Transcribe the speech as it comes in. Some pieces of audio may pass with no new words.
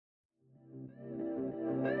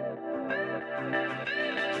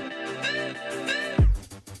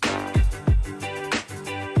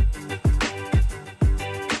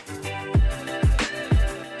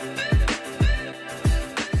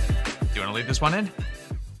one in?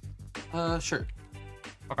 Sure.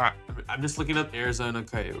 Okay. I'm just looking up Arizona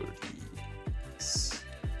Coyotes.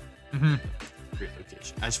 Mm-hmm. Great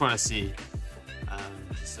location. I just want to see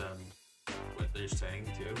what they're saying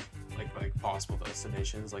too, like possible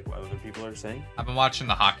destinations, like what other people are saying. I've been watching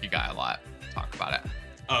the hockey guy a lot talk about it.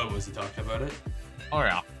 Oh, was he talking about it? Oh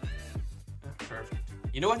yeah. Perfect.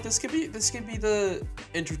 You know what? This could be the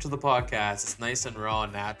intro to the podcast. It's nice and raw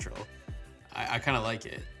and natural. I kind of like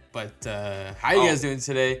it. But how you guys doing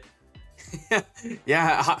today?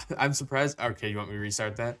 Yeah, I'm surprised. Okay, you want me to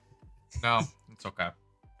restart that? No, it's okay.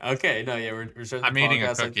 Okay, no, yeah, we're starting. I'm eating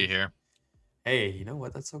a cookie here. Hey, you know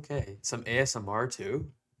what? That's okay. Some ASMR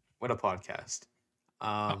too. What a podcast.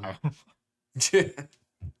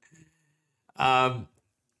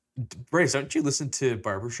 Bryce, don't you listen to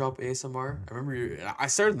Barbershop ASMR? I remember I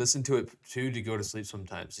started listening to it too to go to sleep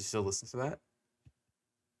sometimes. You still listen to that?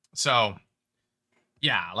 So,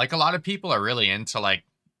 yeah, like a lot of people are really into like.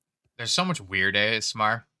 There's so much weird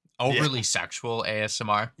ASMR, overly sexual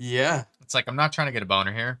ASMR. Yeah. It's like I'm not trying to get a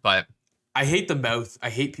boner here, but I hate the mouth. I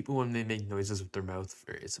hate people when they make noises with their mouth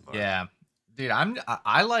for ASMR. yeah, dude,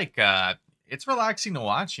 I like it's relaxing to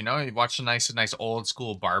watch. You know, you watch a nice old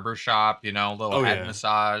school barbershop. You know, little head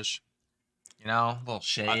massage. You know, little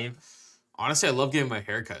shave. Honestly, I love getting my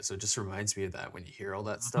hair cut, so it just reminds me of that when you hear all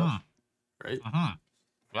that stuff, right? Mm-hmm.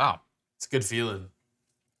 Yeah, it's a good feeling.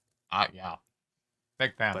 Yeah,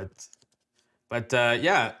 big fan. But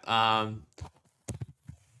yeah.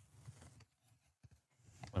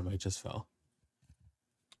 My mic just fell.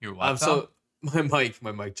 Your what? So my mic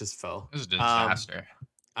just fell. This is a disaster.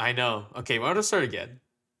 I know. Okay, why don't I start again?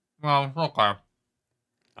 Well, okay.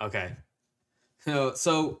 Okay.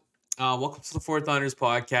 So welcome to the Fourth Liners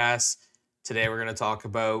podcast. Today we're gonna talk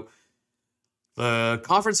about the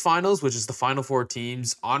conference finals, which is the final four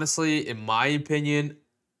teams. Honestly, in my opinion,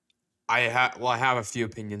 I have a few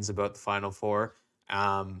opinions about the final four.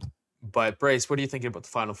 But Bryce, what are you thinking about the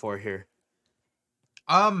final four here?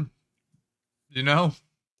 You know,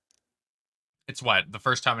 it's what, the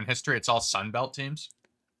first time in history it's all Sunbelt teams.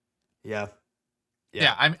 Yeah.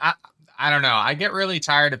 I don't know. I get really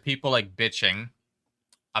tired of people like bitching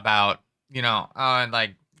about, you know, and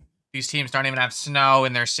like these teams don't even have snow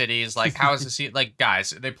in their cities. Like, how is this? Like, guys,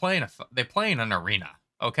 they play in an arena.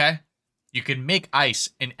 Okay, you can make ice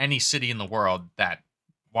in any city in the world that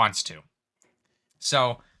wants to.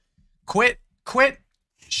 So, quit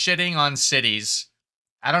shitting on cities.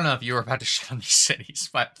 I don't know if you were about to shit on these cities,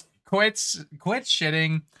 but quit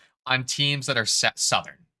shitting on teams that are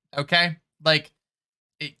southern. Okay, like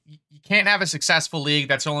you can't have a successful league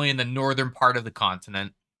that's only in the northern part of the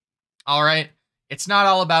continent. All right, it's not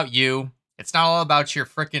all about you. It's not all about your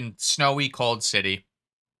freaking snowy cold city.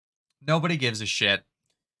 Nobody gives a shit.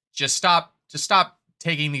 Just stop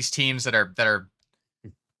taking these teams that are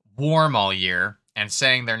warm all year and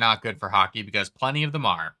saying they're not good for hockey, because plenty of them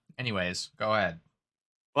are. Anyways, go ahead.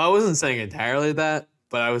 Well, I wasn't saying entirely that,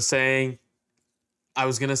 but I was gonna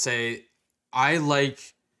say I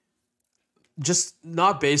like, just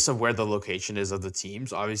not based on where the location is of the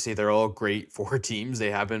teams. Obviously, they're all great for teams.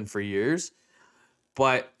 They have been for years.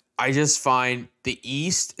 But I just find the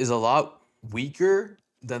East is a lot weaker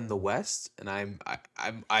than the West, and I'm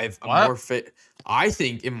more fit. I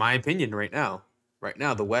think, in my opinion, right now,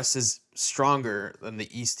 the West is stronger than the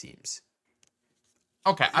East teams.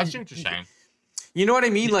 Okay, I see what you're saying. You know what I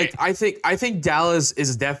mean? Like, I think Dallas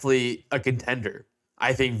is definitely a contender.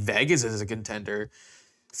 I think Vegas is a contender.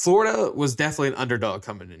 Florida was definitely an underdog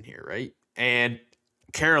coming in here, right? And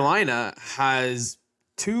Carolina has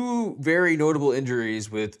two very notable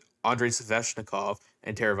injuries with Andrei Svechnikov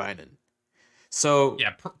and Teravainen. So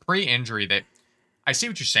yeah, pre-injury, I see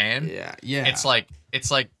what you're saying. Yeah. It's like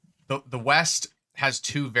the West has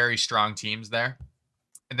two very strong teams there,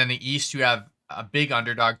 and then the East you have a big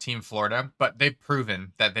underdog team, Florida, but they've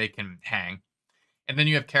proven that they can hang. And then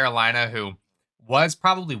you have Carolina, who was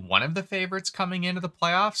probably one of the favorites coming into the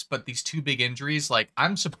playoffs, but these two big injuries, like,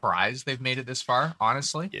 I'm surprised they've made it this far,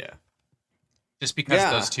 honestly. Yeah. Just because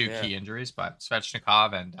of those two key injuries, but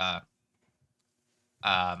Svechnikov and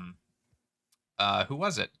who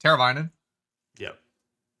was it? Teravainen. Yep.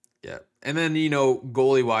 Yeah. And then,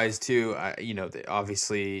 goalie wise too, they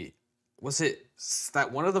obviously, was it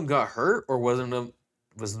that one of them got hurt, or wasn't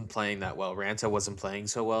playing that well? Ranta wasn't playing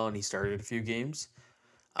so well, and he started a few games.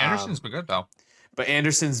 Anderson's been good though. But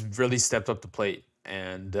Anderson's really stepped up the plate,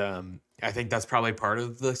 and I think that's probably part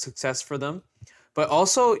of the success for them. But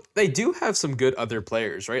also, they do have some good other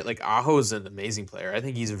players, right? Like, Aho is an amazing player. I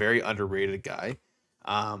think he's a very underrated guy.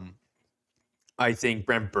 I think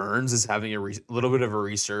Brent Burns is having a little bit of a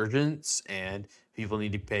resurgence, and people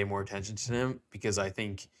need to pay more attention to him because I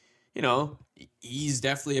think, he's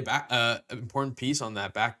definitely an important piece on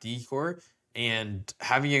that back D core. And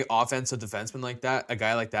having an offensive defenseman like that, a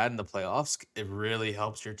guy like that in the playoffs, it really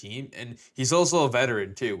helps your team. And he's also a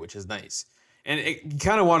veteran too, which is nice. And you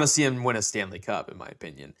kind of want to see him win a Stanley Cup, in my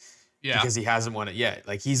opinion, Yeah. because he hasn't won it yet.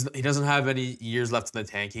 Like he doesn't have any years left in the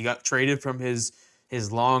tank. He got traded from his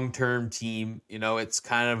long term team. It's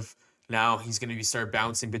kind of now he's going to be start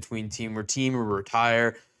bouncing between team or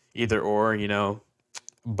retire, either or.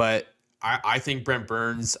 But I think Brent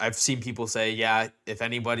Burns. I've seen people say, yeah, if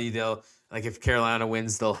anybody, if Carolina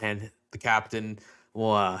wins, they'll hand the captain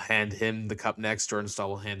will hand him the cup next. Jordan Stahl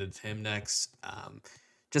will hand it to him next.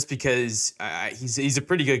 Just because he's a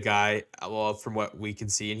pretty good guy, well, from what we can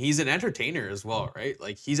see, and he's an entertainer as well, right?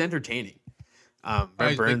 Like he's entertaining. Brent He's a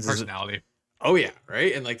big Burns is. personality. Oh yeah,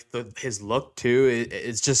 right, and like his look too,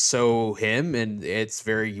 it's just so him, and it's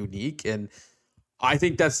very unique, and I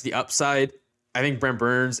think that's the upside. I think Brent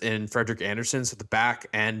Burns and Frederick Anderson, so the back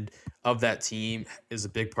end of that team, is a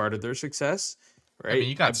big part of their success, I mean, right?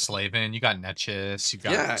 you got Slavin, you got Netchis, you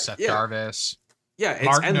got Yeah, Seth yeah, Jarvis. yeah. It's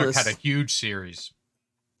Martin endless. had a huge series.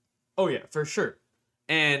 Oh yeah, for sure.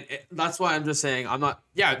 And that's why I'm just saying I'm not.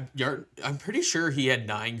 Yeah, I'm pretty sure he had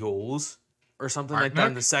 9 goals or something like that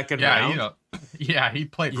in the second round. Yeah, he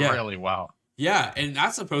played really well. Yeah, and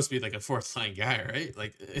that's supposed to be like a fourth line guy, right?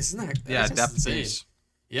 Like, isn't that? Yeah, That's insane. piece.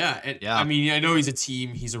 Yeah, and I mean, I know he's a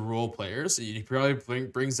team, he's a role player, so he probably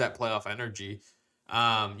brings that playoff energy.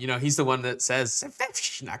 He's the one that says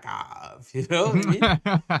Svechnikov. You know what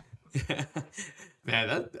I mean?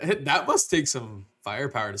 Man, that must take some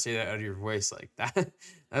firepower to say that out of your voice like that.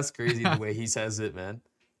 That's crazy the way he says it, man.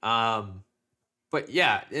 But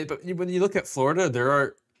yeah, but when you look at Florida,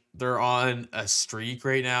 they're on a streak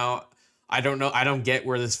right now. I don't know. I don't get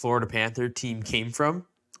where this Florida Panther team came from.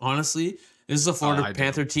 Honestly, this is a Florida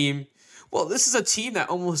Panther team. Well, this is a team that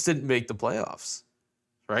almost didn't make the playoffs,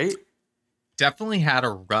 right? Definitely had a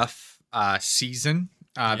rough season.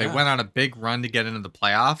 They went on a big run to get into the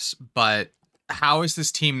playoffs, but how is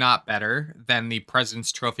this team not better than the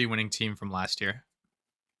President's Trophy winning team from last year?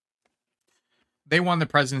 They won the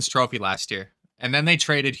President's Trophy last year, and then they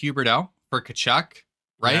traded Huberdeau for Kachuk,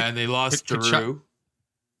 right? Yeah, and they lost Giroux.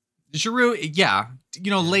 Giroux, yeah,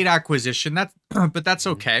 late acquisition. But that's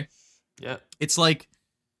okay. Yeah, it's like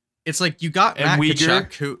you got Matt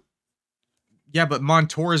Kachuk, who, yeah, but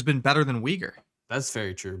Montour has been better than Weegar. That's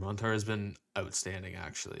very true. Montour has been outstanding.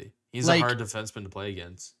 Actually, he's a hard defenseman to play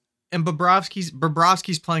against. And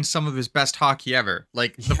Bobrovsky's playing some of his best hockey ever.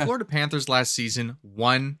 Like the Florida Panthers last season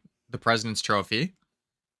won the President's Trophy,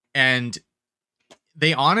 and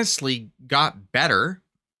they honestly got better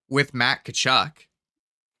with Matt Kachuk.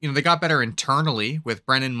 They got better internally with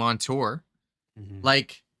Brennan Montour. Mm-hmm.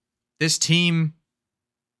 Like this team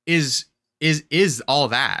is all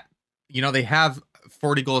that. They have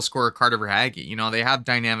 40 goal scorer Carter Verhaeghe. They have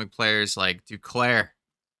dynamic players like Duclair.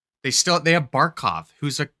 They have Barkov,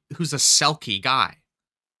 who's a Selke guy.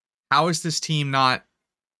 How is this team not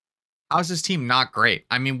great?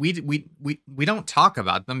 I mean, we don't talk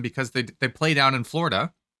about them because they play down in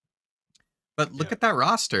Florida. But look at that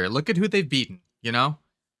roster. Look at who they've beaten,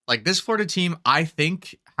 Like this Florida team, I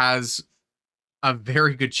think, has a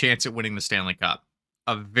very good chance at winning the Stanley Cup.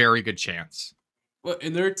 A very good chance. Well,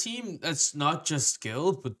 and they're a team that's not just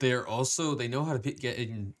skilled, but they know how to get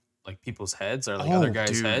in like people's heads or like other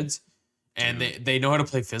guys' heads, and they know how to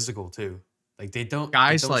play physical too. Like they don't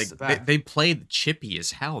they play chippy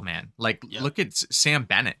as hell, man. Like look at Sam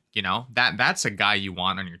Bennett. That's a guy you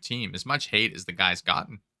want on your team. As much hate as the guy's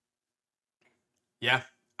gotten. Yeah,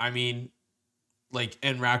 I mean, like,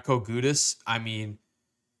 and Radko Gudas, I mean,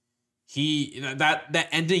 he that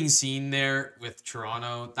ending scene there with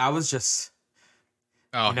Toronto, that was just.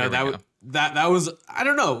 Oh, that was I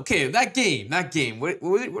don't know. Okay, that game.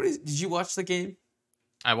 Did you watch the game?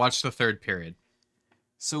 I watched the third period.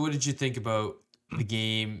 So what did you think about the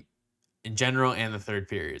game in general and the third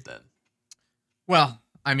period then? Well,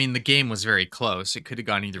 I mean, the game was very close. It could have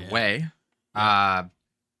gone either way. Yeah.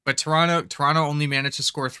 But Toronto only managed to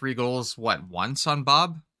score 3 goals, once on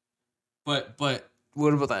Bob? But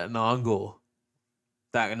what about that non-goal?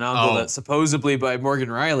 That non-goal that supposedly by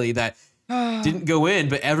Morgan Riley that didn't go in,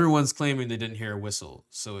 but everyone's claiming they didn't hear a whistle,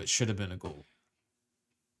 so it should have been a goal.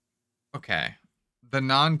 Okay. The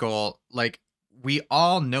non-goal, like, we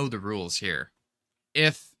all know the rules here.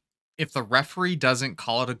 If the referee doesn't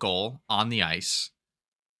call it a goal on the ice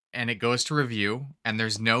and it goes to review and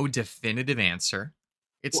there's no definitive answer,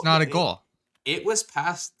 it's not a goal. It was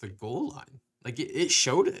past the goal line. Like, it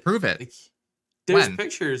showed it. Prove it. Like, there's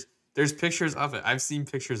pictures. There's pictures of it. I've seen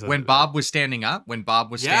pictures of When it, man. Bob was standing up, when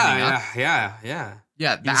Bob was Yeah, standing up,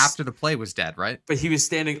 yeah. the after the play was dead, right? But he was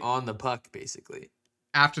standing on the puck, basically.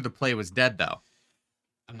 After the play was dead, though.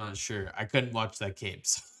 I'm not sure. I couldn't watch that game.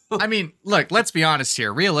 So. I mean, look, let's be honest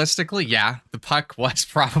here. Realistically, yeah, the puck was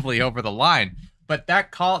probably over the line, but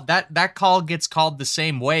that call gets called the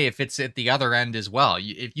same way if it's at the other end as well.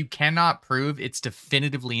 If you cannot prove it's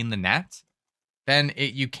definitively in the net, then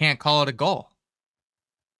you can't call it a goal.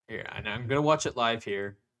 Here, I'm gonna watch it live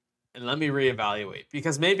here, and let me reevaluate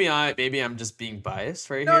because maybe I'm just being biased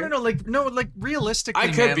right here. Like realistically, I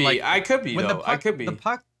could man, be. like, I could be when though. I could be.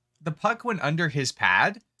 The puck went under his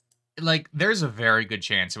pad. Like, there's a very good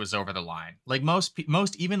chance it was over the line. Like, most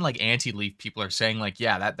even like anti-Leaf people are saying, like,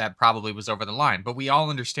 yeah, that probably was over the line. But we all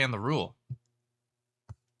understand the rule.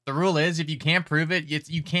 The rule is if you can't prove it,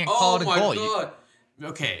 you can't call it a goal. Oh my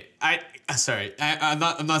god. Okay, sorry. I'm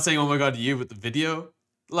not saying oh my god to you, but the video,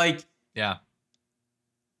 like, Yeah.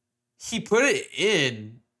 he put it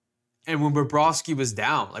in, and when Bobrovsky was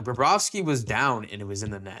down, and it was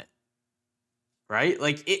in the net, right?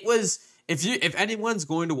 Like, it was. If anyone's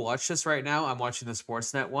going to watch this right now, I'm watching the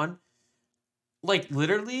Sportsnet one. Like,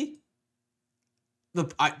 literally,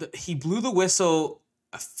 he blew the whistle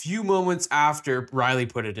a few moments after Riley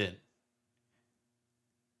put it in.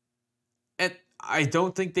 And I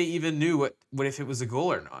don't think they even knew what if it was a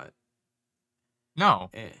goal or not.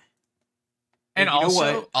 No. And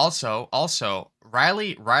also,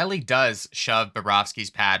 Riley does shove Bobrovsky's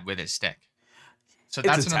pad with his stick. So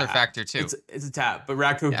that's another factor too. It's a tap. But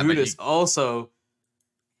Ratko Gudas also,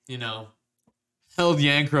 held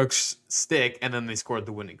Yankruk's stick and then they scored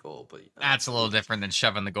the winning goal. But that's a little different than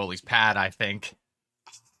shoving the goalie's pad, I think.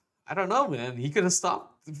 I don't know, man. He could have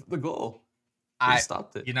stopped the goal.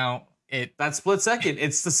 Stopped it. That split second.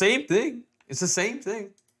 It's the same thing.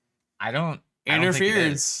 I don't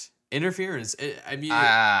Interference. I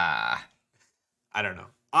don't know.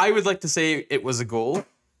 I would like to say it was a goal.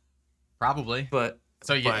 Probably. But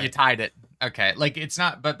you tied it. Okay. Like, it's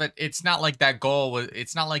not, but it's not like that goal was,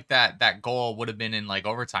 it's not like that goal would have been in like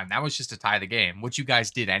overtime. That was just to tie the game, which you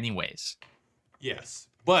guys did anyways. Yes.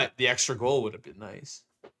 But the extra goal would have been nice.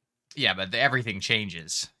 Yeah, but everything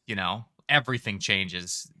changes, everything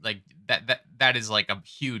changes. Like that is like a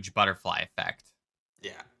huge butterfly effect.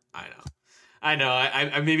 Yeah, I know.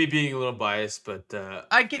 I may be being a little biased, but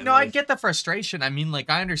I get the frustration. I mean, like,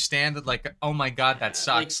 I understand that, like, oh my god, that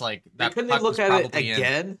sucks. Like that. Couldn't they look at it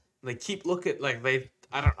again? Like, keep looking. Like,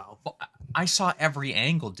 I don't know. I saw every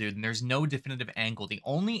angle, dude, and there's no definitive angle. The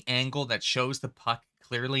only angle that shows the puck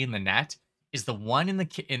clearly in the net is the one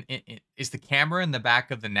is the camera in the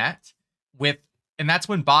back of the net and that's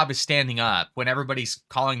when Bob is standing up when everybody's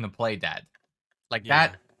calling the play dead. Like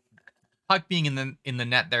that puck being in the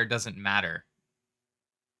net there doesn't matter.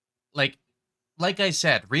 Like I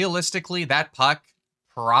said, realistically, that puck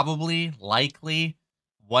likely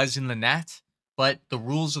was in the net, but the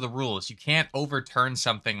rules are the rules. You can't overturn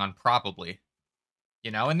something on probably,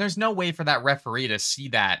 and there's no way for that referee to see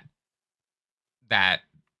that,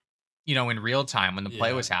 in real time when the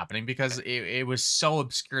play was happening because it was so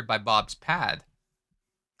obscured by Bob's pad.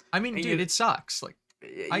 I mean, dude, it sucks. Like,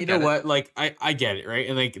 you know what? Like, I get it, right?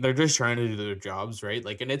 And like, they're just trying to do their jobs, right?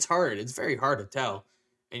 Like, and it's hard. It's very hard to tell.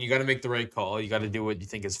 And you got to make the right call. You got to do what you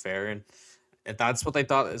think is fair. And if that's what they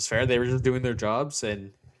thought is fair, they were just doing their jobs.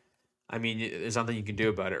 And I mean, there's nothing you can do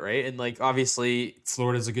about it, right? And like, obviously,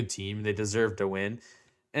 Florida's a good team. They deserve to win.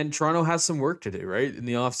 And Toronto has some work to do, right? In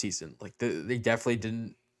the offseason. Like, they definitely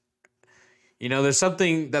didn't. There's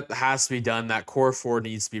something that has to be done. That core four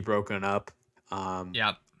needs to be broken up.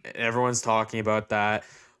 Yeah. Everyone's talking about that.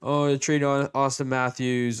 Oh, trade on Austin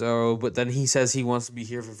Matthews. Oh, but then he says he wants to be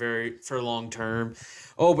here for long term.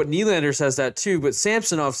 Oh, but Nylander says that too. But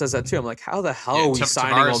Samsonov says that too. I'm like, how the hell are we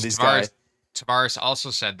signing all these guys? Tavares also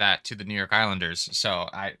said that to the New York Islanders. So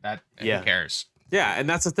who cares? Yeah, and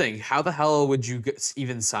that's the thing. How the hell would you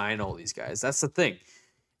even sign all these guys? That's the thing.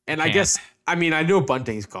 And I guess, I know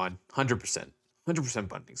Bunting's gone. 100%. 100%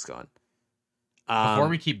 Bunting's gone. Before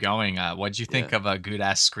we keep going, what'd you think of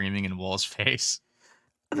Gudas screaming in Wool's face?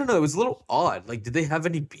 I don't know. It was a little odd. Like, did they have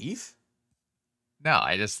any beef? No,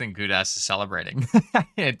 I just think Gudas is celebrating.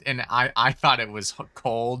 and I thought it was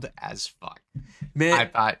cold as fuck. Man,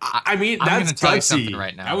 that's I'm gonna tell you something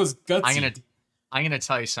right now. That was gutsy. I'm gonna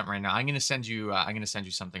tell you something right now. I'm gonna send you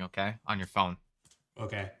something, okay? On your phone.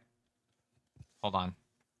 Okay. Hold on.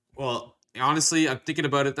 Well, honestly, I'm thinking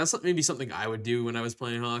about it. That's maybe something I would do when I was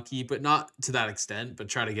playing hockey, but not to that extent, but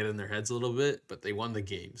try to get in their heads a little bit. But they won the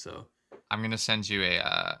game, so. I'm gonna send you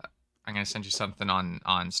something on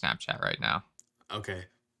Snapchat right now. Okay.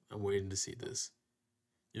 I'm waiting to see this.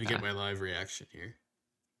 You get my live reaction here.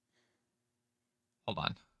 Hold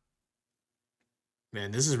on.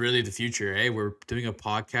 Man, this is really the future, eh? We're doing a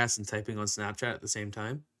podcast and typing on Snapchat at the same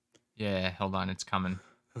time. Yeah, hold on, it's coming.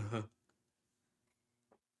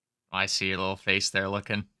 I see your little face there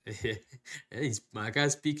looking. Hey, my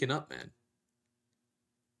guy's speaking up, man.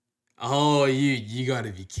 Oh, you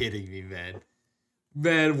gotta be kidding me, man.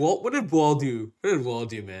 Man, what did Wall do? What did Wall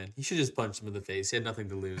do, man? He should just punch him in the face. He had nothing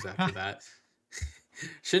to lose after that.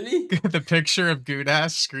 Shouldn't he? The picture of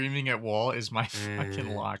Gudas screaming at Wall is my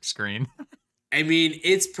fucking lock screen. I mean,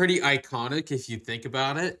 it's pretty iconic if you think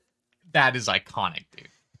about it. That is iconic, dude.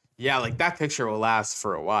 Yeah, like that picture will last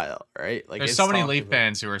for a while, right? Like there's so many Leaf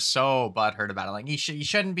fans who are so butthurt about it. Like you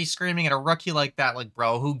shouldn't be screaming at a rookie like that. Like,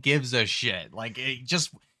 bro, who gives a shit? Like, he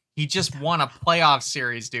just won a playoff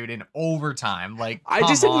series, dude, in overtime. Like, I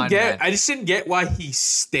just didn't get why he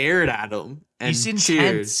stared at him and he's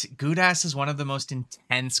intense. Gudas is one of the most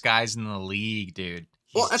intense guys in the league, dude.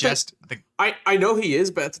 I know he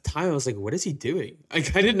is, but at the time I was like, what is he doing?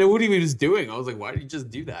 Like, I didn't know what he was doing. I was like, why did he just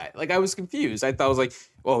do that? Like, I was confused. I thought I was like,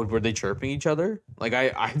 oh, were they chirping each other? Like,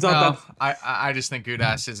 I thought I just think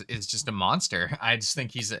Gudas is just a monster. I just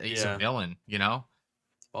think he's a villain, you know?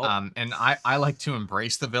 And I like to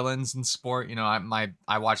embrace the villains in sport. You know,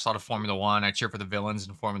 I watch a lot of Formula One. I cheer for the villains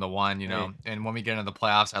in Formula One, you know. And when we get into the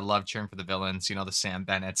playoffs, I love cheering for the villains, you know, the Sam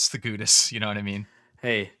Bennett's, the Gudas, you know what I mean?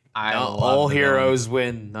 Hey, not all heroes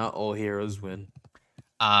win. Not all heroes win.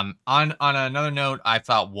 On another note, I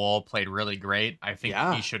thought Wall played really great. I think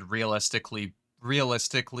he should realistically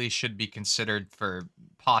should be considered for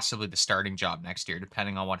possibly the starting job next year,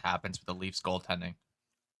 depending on what happens with the Leafs goaltending.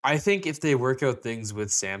 I think if they work out things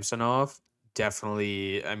with Samsonov,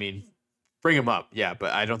 definitely, I mean, bring him up. Yeah,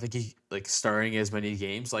 but I don't think he like starring as many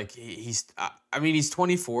games. Like he's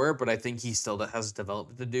 24, but I think he still has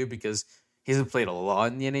development to do because he hasn't played a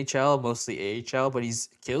lot in the NHL, mostly AHL, but he's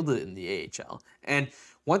killed it in the AHL. And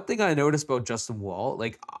one thing I noticed about Justin Wall,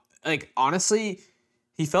 like honestly,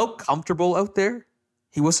 he felt comfortable out there.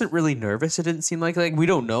 He wasn't really nervous. It didn't seem like we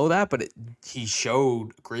don't know that, but he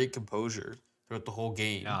showed great composure throughout the whole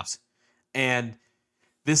game. Yeah. And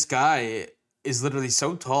this guy is literally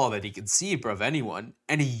so tall that he can see above anyone,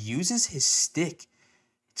 and he uses his stick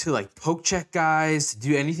to like poke check guys, to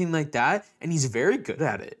do anything like that, and he's very good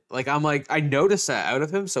at it. Like I noticed that out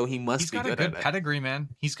of him, so he must be good at it. He's got a good pedigree, man.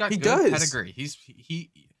 He's got good pedigree.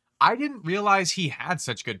 I didn't realize he had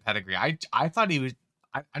such good pedigree. I thought he was.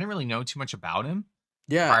 I didn't really know too much about him.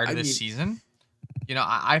 Yeah, prior to this season. You know,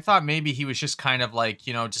 I thought maybe he was just kind of like,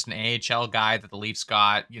 you know, just an AHL guy that the Leafs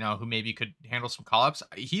got, you know, who maybe could handle some call-ups.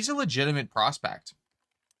 He's a legitimate prospect.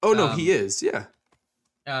 Oh, no, he is. Yeah.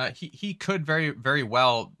 He could very, very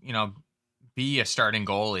well, you know, be a starting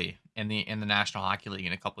goalie in the National Hockey League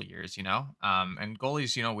in a couple of years, you know? And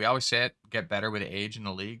goalies, you know, we always say it, get better with age in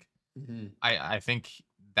the league. Mm-hmm. I think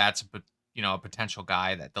that's, you know, a potential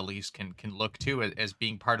guy that the Leafs can look to as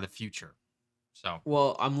being part of the future. So,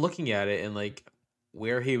 well, I'm looking at it and like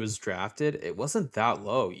where he was drafted, it wasn't that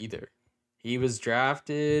low either. He was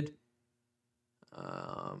drafted.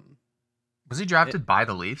 Was he drafted by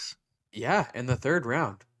the Leafs? Yeah, in the 3rd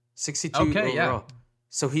round, 62 overall. Yeah.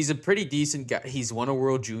 So he's a pretty decent guy. He's won a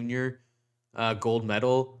World Junior gold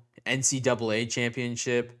medal, NCAA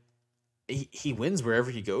championship. He wins wherever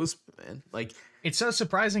he goes, man. Like it's so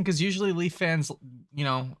surprising because usually Leaf fans, you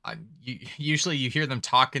know, usually you hear them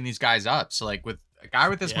talking these guys up. So like with a guy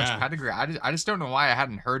with this much pedigree, I just don't know why I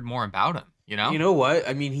hadn't heard more about him. You know? You know what?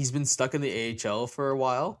 I mean, he's been stuck in the AHL for a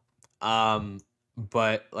while.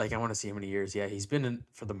 But like I want to see how many years. Yeah, he's been in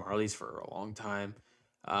for the Marlies for a long time.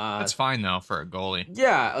 That's fine though for a goalie.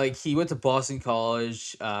 Yeah, like he went to Boston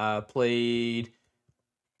College, played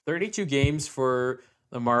 32 games for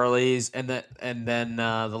the Marlies, and then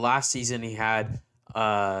the last season he had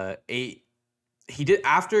 8. He did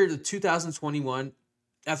after the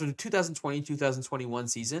 2020-2021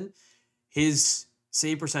 season, his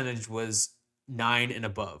save percentage was 9 and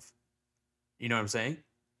above. You know what I'm saying?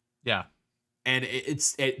 Yeah. And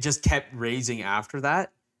it just kept raising after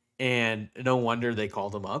that, and no wonder they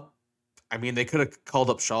called him up. I mean, they could have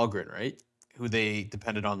called up Shalgren, right? Who they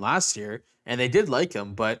depended on last year, and they did like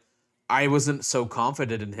him, but I wasn't so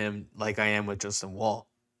confident in him like I am with Justin Wall,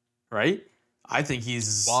 right? I think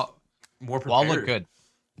he's more prepared. Wall looked good.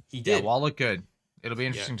 He did. Yeah, Wall looked good. It'll be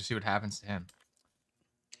interesting to see what happens to him.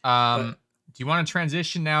 Do you want to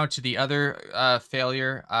transition now to the other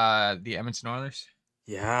failure, the Edmonton Oilers?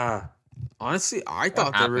 Yeah. Honestly, I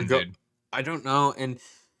thought they were good. I don't know. And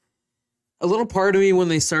a little part of me when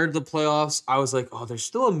they started the playoffs, I was like, oh, there's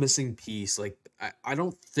still a missing piece. Like, I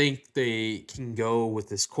don't think they can go with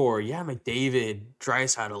this core. Yeah, McDavid,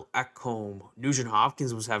 Draisaitl, Ekholm, Nugent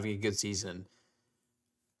Hopkins was having a good season.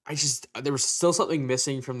 There was still something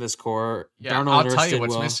missing from this core. Yeah, Darnell I'll tell Nurse you did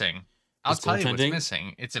what's well. missing. I'll His tell you what's goaltending.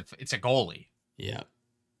 missing. It's a goalie. Yeah.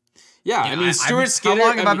 Yeah, You I know, mean, Stuart how Skinner,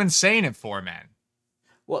 long have I been saying it for, man?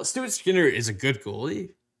 well, Stuart Skinner is a good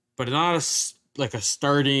goalie, but not like a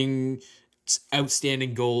starting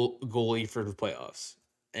outstanding goalie for the playoffs.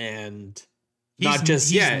 And not just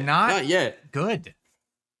He's yet. not Not yet. good.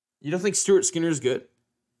 You don't think Stuart Skinner's good?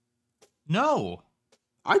 No,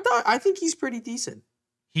 I think he's pretty decent.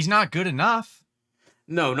 he's not good enough.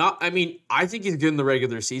 No, not I mean, I think he's good in the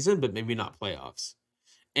regular season, but maybe not playoffs.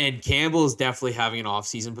 And Campbell is definitely having an off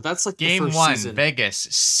season, but that's like the Game first 1, season. Vegas,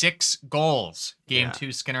 6 goals. Game Yeah.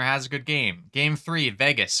 2, Skinner has a good game. Game 3,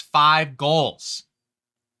 Vegas, 5 goals.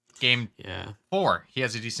 Game Yeah. 4, he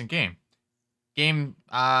has a decent game. Game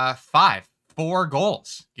 5, 4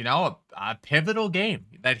 goals. You know, a pivotal game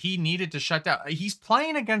that he needed to shut down. He's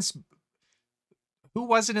playing against, who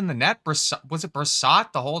was it in the net? Was it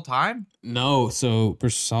Brissot the whole time? No, so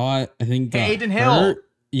Brissot, I think got Aiden Hill. hurt.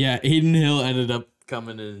 Yeah, Aiden Hill ended up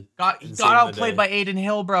coming in. He got outplayed by Aiden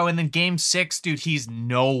Hill, bro. And then game 6, dude, he's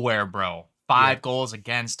nowhere, bro. 5 goals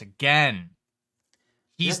against again.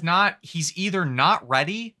 He's either not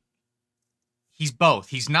ready. He's both.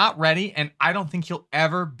 He's not ready, and I don't think he'll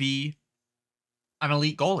ever be an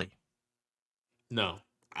elite goalie. No,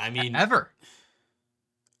 I mean, ever.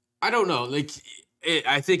 I don't know. Like,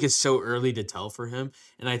 I think it's so early to tell for him,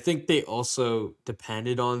 and I think they also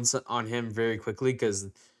depended on him very quickly because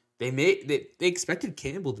they expected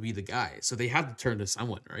Campbell to be the guy, so they had to turn to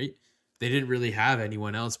someone, right? They didn't really have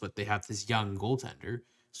anyone else, but they have this young goaltender,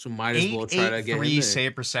 so might as well try to get him in.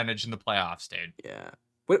 save percentage in the playoffs, dude. Yeah.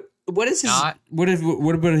 What is his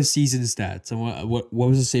what about his season stats and what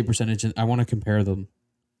was his save percentage? I want to compare them.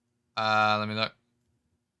 Let me look.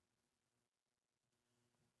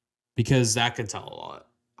 Because that could tell a lot.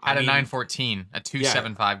 Had a 914, a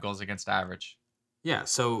 275 goals against average. Yeah,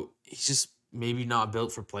 so he's just maybe not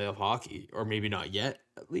built for playoff hockey, or maybe not yet,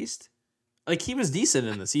 at least. Like, he was decent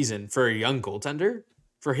in the season for a young goaltender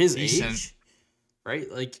for his age, right?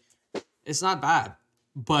 Like, it's not bad,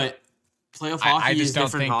 but playoff hockey is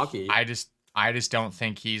different hockey. I just don't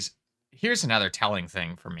think he's. Here's another telling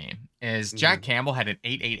thing for me is Jack Campbell had an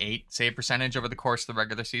 888 save percentage over the course of the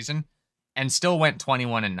regular season, and still went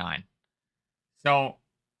 21-9. So,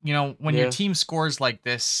 you know, when your team scores like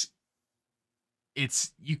this,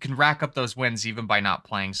 you can rack up those wins even by not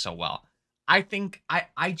playing so well. I think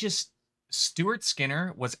Stuart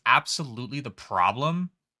Skinner was absolutely the problem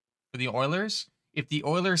for the Oilers. If the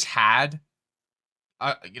Oilers had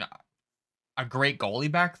a great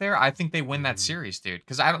goalie back there, I think they win that series, dude.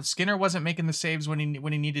 Because Skinner wasn't making the saves when he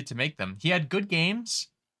needed to make them. He had good games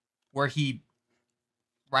where they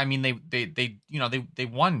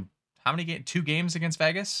won how many games? 2 games against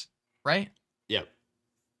Vegas, right? Yep.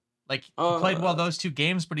 Like, he played well those 2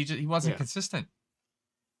 games, but he wasn't consistent.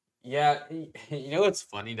 Yeah, you know what's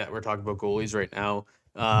funny that we're talking about goalies right now?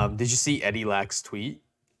 Did you see Eddie Lack's tweet?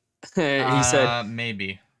 He said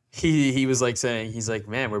maybe. He was like saying, he's like,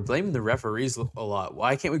 man, we're blaming the referees a lot.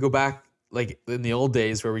 Why can't we go back like in the old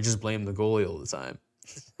days where we just blame the goalie all the time?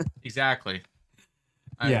 Exactly.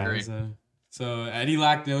 I agree. So Eddie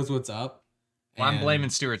Lack knows what's up. Well, I'm blaming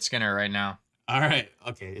Stuart Skinner right now. All right.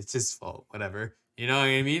 Okay. It's his fault. Whatever. You know what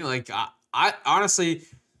I mean? Like, I honestly,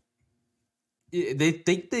 they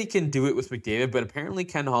think they can do it with McDavid, but apparently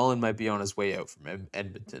Ken Holland might be on his way out from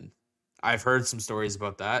Edmonton. I've heard some stories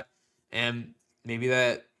about that, and maybe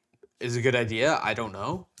that is a good idea. I don't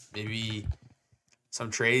know. Maybe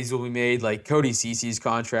some trades will be made. Like Cody Cece's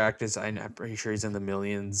contract I'm pretty sure he's in the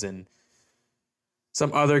millions, and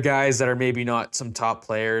some other guys that are maybe not some top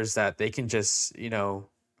players that they can just,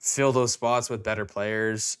 fill those spots with better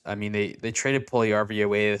players. I mean, they traded Puljujärvi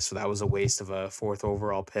away, so that was a waste of a 4th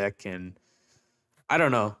overall pick. And I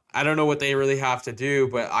don't know. I don't know what they really have to do,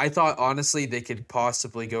 but I thought, honestly, they could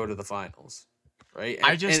possibly go to the finals, right?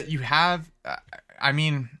 You have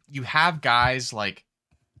guys like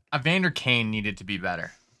Evander Kane needed to be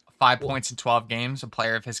better. 5 points in 12 games, a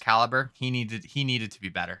player of his caliber, he needed to be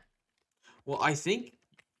better. Well, I think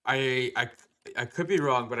I could be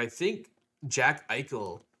wrong, but I think Jack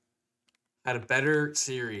Eichel had a better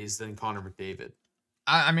series than Connor McDavid.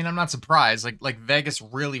 I mean, I'm not surprised. Like Vegas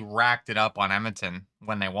really racked it up on Edmonton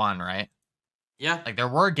when they won, right? Yeah. Like there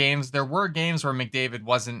were games where McDavid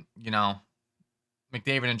wasn't,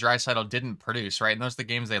 McDavid and Draisaitl didn't produce, right? And those are the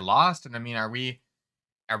games they lost. And I mean, are we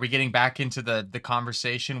Are we getting back into the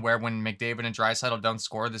conversation where when McDavid and Draisaitl don't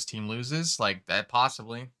score, this team loses? Like that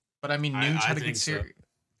possibly. But I mean, Nuge I had a good think so. series.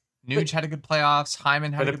 But Nuge had a good playoffs.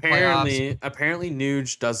 Hyman had but a good playoffs. apparently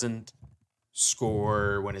Nuge doesn't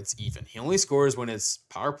score when it's even. He only scores when it's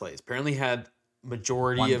power plays. Apparently had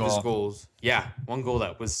majority One of his goal. goals. Yeah, one goal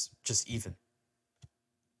that was just even.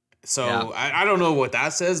 Yeah. So I don't know what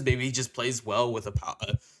that says. Maybe he just plays well with a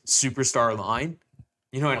superstar line.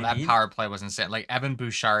 You know what Well, I that mean? power play was insane. Like Evan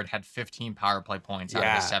Bouchard had 15 power play points out of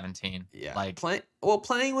his Yeah, 17. yeah. Like,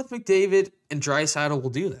 Playing with McDavid and Draisaitl will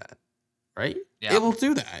do that, right? yeah. It will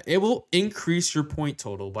do that. It will increase your point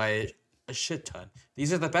total by a shit ton.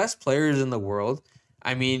 These are the best players in the world.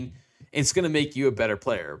 I mean, it's gonna make you a better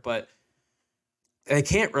player, but I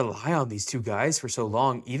can't rely on these two guys for so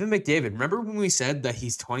long. Even McDavid, remember when we said that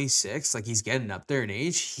he's 26, like he's getting up there in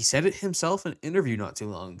age? He said it himself in an interview not too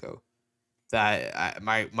long ago that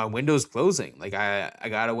my window's closing. Like I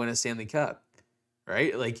gotta win a Stanley Cup,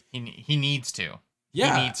 right? Like He needs to. He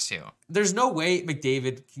yeah, needs to. there's no way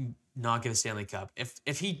McDavid can not get a Stanley Cup.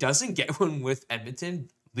 If he doesn't get one with Edmonton,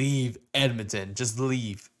 leave Edmonton. Just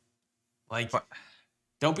leave. Like But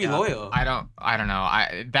don't be yeah, loyal. I don't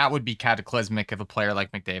know. That would be cataclysmic if a player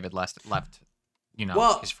like McDavid left,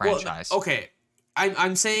 his franchise. Okay.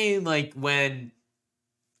 I'm saying like when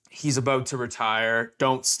he's about to retire,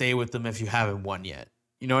 don't stay with them if you haven't won yet.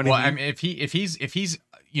 You know what Well, I I mean? mean, if he's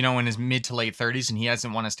in his mid to late 30s and he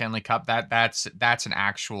hasn't won a Stanley Cup, that's an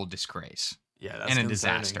actual disgrace Yeah, that's and a concerning.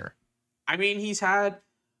 disaster. I mean, he's had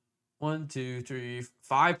 1, 2, 3,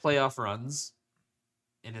 5 playoff runs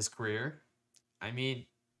in his career. I mean,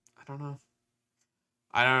 I don't know.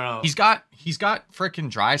 I don't know. He's got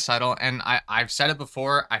freaking Draisaitl, and I've said it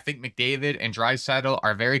before. I think McDavid and Draisaitl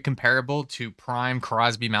are very comparable to prime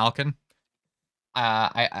Crosby Malkin.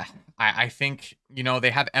 I think they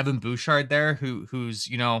have Evan Bouchard there, who's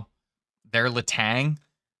their Letang.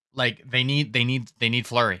 Like they need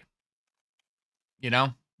Fleury. They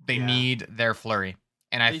Yeah. need their Fleury,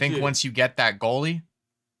 and I They think do. once you get that goalie,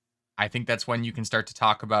 I think that's when you can start to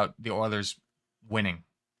talk about the Oilers winning.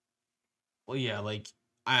 Well, yeah, like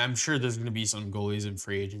I'm sure there's going to be some goalies in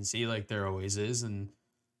free agency, like there always is, and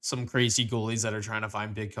some crazy goalies that are trying to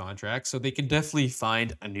find big contracts. So they can definitely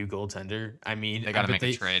find a new goaltender. I mean, They got to make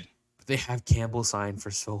a trade. they have Campbell signed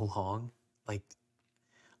for so long. Like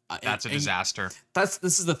That's a disaster.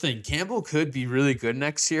 This is the thing. Campbell could be really good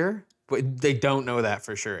next year, but they don't know that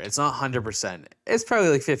for sure. It's not 100%. It's probably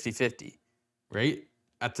like 50-50, right?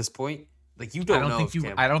 At this point, like you don't know.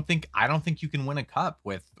 I don't think you can win a cup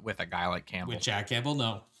with a guy like Campbell. With Jack Campbell,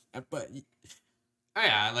 no. But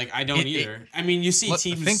yeah, like I don't either. I mean, you see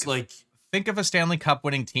teams like think of a Stanley Cup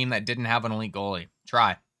winning team that didn't have an elite goalie.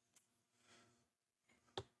 Try.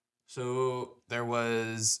 So there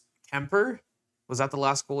was Kemper. Was that the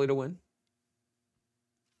last goalie to win?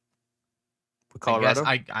 With Colorado.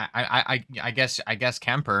 I guess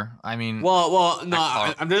Kemper. I mean, well, no.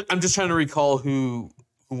 I'm just trying to recall who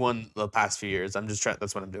won the past few years. I'm just trying.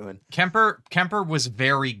 That's what I'm doing. Kemper was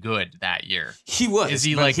very good that year. He was. Is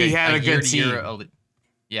he like he had a good team?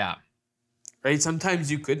 Yeah. Right. Sometimes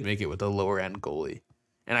you could make it with a lower end goalie,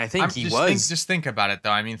 and I think he was. Just think about it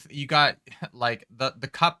though. I mean, you got like the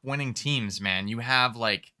cup winning teams, man. You have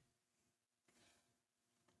like,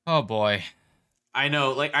 oh boy. I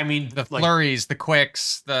know, like I mean, the Flurries, the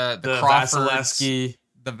Quicks, the Crawfords, the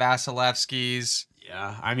Vasilevskis.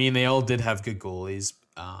 Yeah, I mean, they all did have good goalies.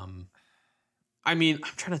 I mean,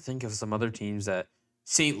 I'm trying to think of some other teams that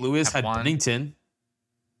St. Louis had won. Binnington.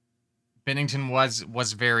 Binnington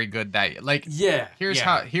was very good that year. Like, yeah. Here's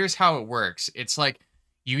how it works. It's like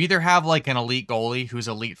you either have like an elite goalie who's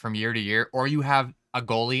elite from year to year, or you have a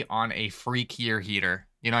goalie on a freak year heater.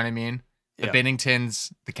 You know what I mean? The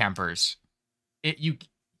Binningtons, the Kempers. You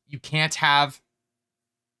can't have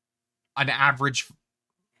an average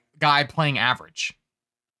guy playing average.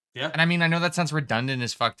 Yeah. And I mean, I know that sounds redundant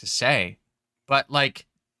as fuck to say, but like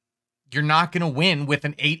you're not going to win with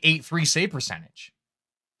an 883 save percentage.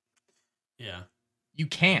 Yeah. You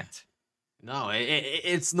can't. No,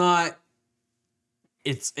 it's not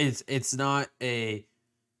it's not a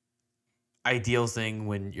ideal thing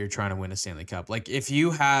when you're trying to win a Stanley Cup. Like if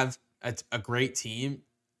you have a great team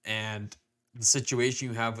and the situation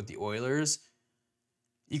you have with the Oilers,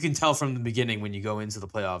 you can tell from the beginning when you go into the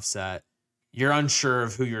playoffs that you're unsure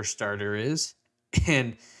of who your starter is,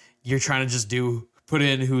 and you're trying to just put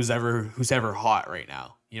in who's ever hot right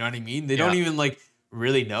now. You know what I mean? They don't even like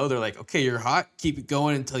really know. They're like, okay, you're hot, keep it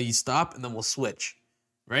going until you stop, and then we'll switch,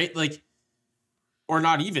 right? Like, or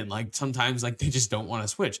not even like sometimes like they just don't want to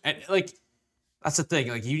switch. And like that's the thing.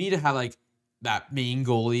 Like you need to have like that main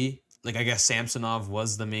goalie like I guess Samsonov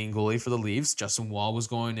was the main goalie for the Leafs. Justin Wall was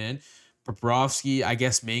going in. Bobrovsky, I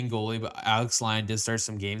guess, main goalie, but Alex Lyon did start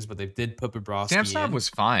some games, but they did put Bobrovsky Samsonov in. was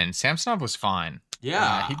fine. Samsonov was fine.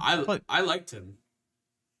 Yeah, He put I liked him.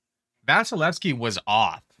 Vasilevsky was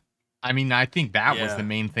off. I mean, I think that was the Yeah,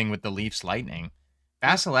 main thing with the Leafs Lightning.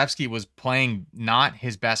 Vasilevsky was playing not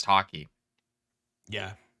his best hockey.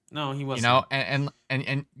 yeah. No, he You wasn't. know,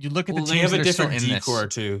 and you look at the Well, they teams have a that are still different in this. decor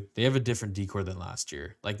too. They have a different decor than last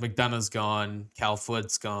year. Like McDonough's gone, Cal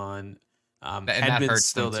Foot's gone, And that Hedman's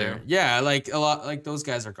hurts them still there. too. Yeah, like a lot, like those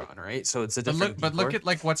guys are gone, right? So it's a different Look decor.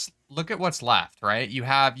 at look at what's left, right? You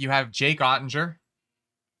have Jake Ottinger.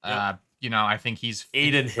 Yep. I think he's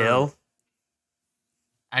Aiden or, Hill.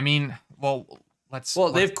 I mean, well,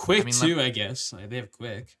 Well, they have Quick let, too, I guess. Like, they have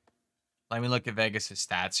Quick. let me look at Vegas'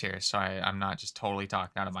 stats here. Sorry, I'm not just totally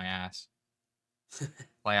talking out of my ass.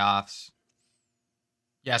 Playoffs.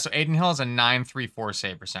 Yeah, so Aiden Hill has a 934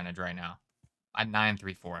 save percentage right now. At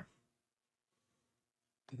 934.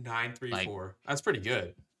 934. That's pretty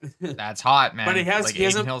good. That's hot, man. But Like he Aiden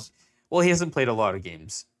hasn't Hill's well, he hasn't played a lot of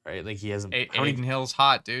games, right? Like he hasn't Aiden Hill's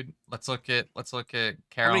hot, dude. Let's look at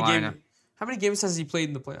Carolina. how many games has he played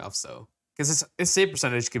in the playoffs though? Because his save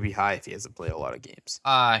percentage could be high if he hasn't played a lot of games.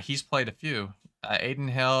 He's played a few. Aiden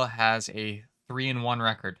Hill has a 3-1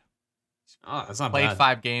 record. Oh, that's not Played bad.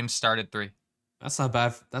 5 games, started 3. That's not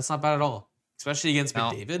bad. That's not bad at all. Especially against No,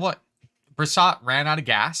 McDavid. what? Brissett ran out of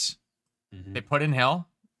gas. Mhm. They put in Hill.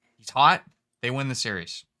 He's hot. They win the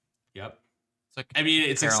series. Yep. It's like I mean,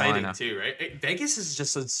 it's Carolina. exciting too, right? Vegas is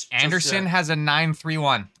just Anderson has a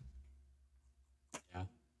 931. Yeah.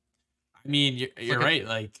 I mean, you're Look at- right.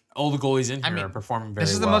 Like all the goalies in I here mean, are performing very well.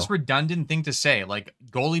 This is the most redundant thing to say. Like,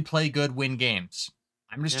 goalie play good, win games.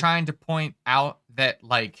 I'm just Yeah. trying to point out that,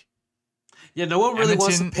 like, Yeah, no one really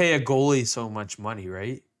wants to Edmonton- pay a goalie so much money,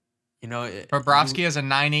 right? You know, Bobrovsky has a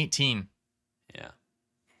 918. Yeah.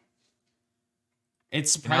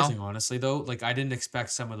 It's surprising, honestly, though. Like, I didn't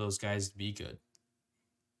expect some of those guys to be good.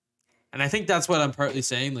 And I think that's what I'm partly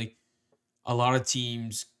saying. Like, a lot of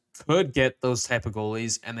teams could get those type of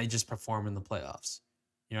goalies and they just perform in the playoffs.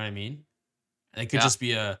 You know what I mean? And it could Yeah. just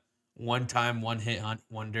be a one-time, one-hit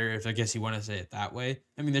wonder, if I guess you want to say it that way.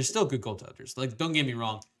 I mean, they're still good goaltenders. Like, don't get me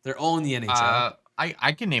wrong. They're all in the NHL.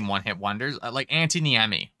 I can name one-hit wonders. Like Antti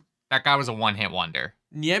Niemi. That guy was a one-hit wonder.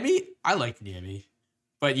 Niemi? I like Niemi.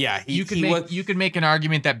 But yeah, You could make an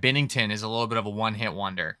argument that Binnington is a little bit of a one-hit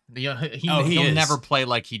wonder. He'll never play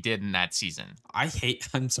like he did in that season.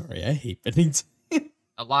 I'm sorry, I hate Bennington.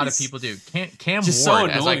 A lot of people do. Cam just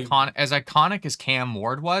Ward, so annoying. as iconic as Cam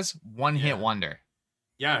Ward was, one-hit wonder.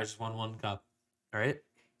 Yeah, I just won one cup. All right.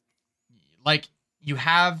 Like you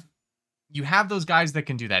have those guys that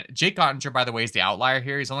can do that. Jake Ottinger, by the way, is the outlier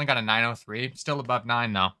here. He's only got a 903, still above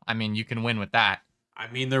 9 though. I mean, you can win with that. I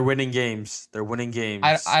mean, they're winning games. They're winning games.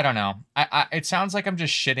 I don't know. It sounds like I'm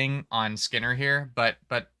just shitting on Skinner here, but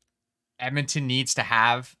Edmonton needs to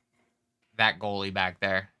have that goalie back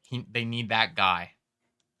there. They need that guy.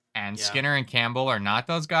 And Yeah. Skinner and Campbell are not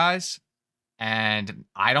those guys. And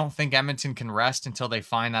I don't think Edmonton can rest until they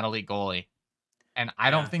find that elite goalie. And I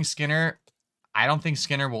don't think Skinner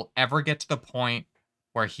will ever get to the point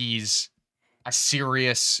where he's a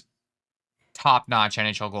serious top-notch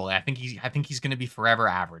NHL goalie. I think he's going to be forever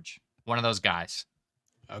average. One of those guys.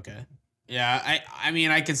 Okay. Yeah, I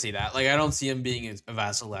mean, I can see that. Like, I don't see him being a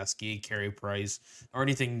Vasilevsky, Carey Price, or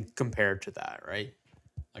anything compared to that, right?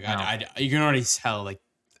 Like, No. you can already tell. Like,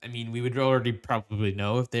 I mean, we would already probably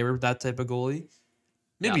know if they were that type of goalie.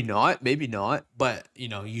 Maybe not. But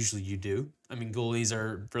usually you do. I mean, goalies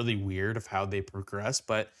are really weird of how they progress.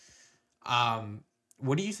 But,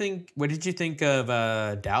 what do you think? What did you think of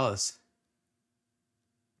Dallas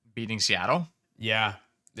Beating Seattle? Yeah,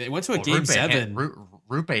 they went to a game 7.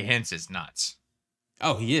 Rupe Hintz is nuts.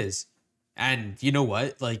 Oh, he is. And you know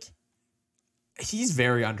what? Like, he's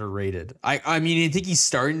very underrated. I mean, I think he's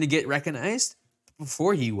starting to get recognized.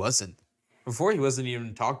 Before he wasn't. Before he wasn't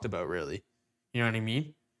even talked about, really. You know what I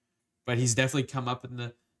mean? But he's definitely come up in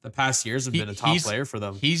the past years and been a top player for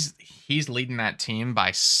them. He's leading that team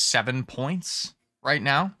by 7 points right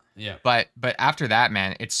now. Yeah. But after that,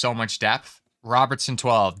 man, it's so much depth. Robertson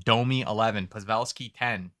 12, Domi 11, Pavelski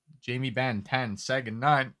 10, Jamie Benn 10, Seguin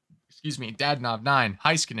 9, Dadonov 9,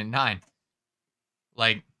 Heiskanen 9.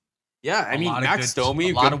 Like, yeah, I mean, Max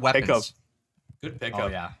Domi, a lot of weapons. Pickup. Good pickup. Oh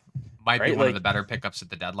yeah, might be one of the better pickups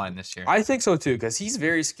at the deadline this year. I think so too, because he's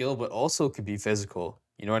very skilled, but also could be physical.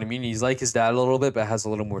 You know what I mean? He's like his dad a little bit, but has a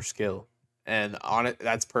little more skill. And on it,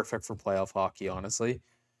 that's perfect for playoff hockey, honestly.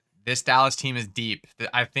 This Dallas team is deep.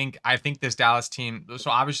 I think this Dallas team.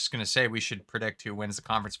 So I was just gonna say we should predict who wins the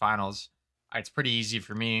conference finals. It's pretty easy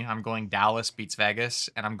for me. I'm going Dallas beats Vegas,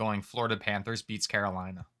 and I'm going Florida Panthers beats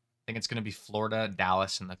Carolina. I think it's going to be Florida,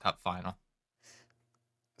 Dallas in the Cup final.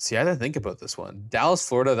 See, I didn't think about this one. Dallas,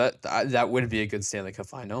 Florida, that would be a good Stanley Cup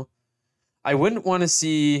final. I wouldn't want to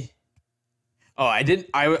see. Oh, I didn't.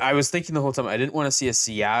 I was thinking the whole time. I didn't want to see a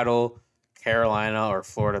Seattle, Carolina, or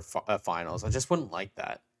Florida finals. I just wouldn't like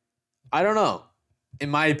that. I don't know. In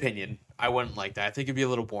my opinion, I wouldn't like that. I think it'd be a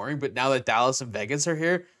little boring. But now that Dallas and Vegas are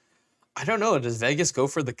here, I don't know. Does Vegas go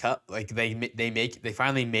for the cup? Like they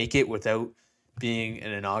finally make it without being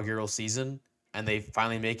an inaugural season, and they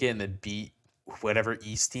finally make it and then beat whatever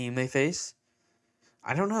East team they face.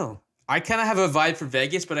 I don't know. I kind of have a vibe for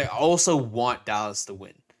Vegas, but I also want Dallas to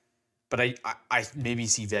win. But I maybe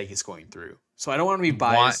see Vegas going through. So I don't want to be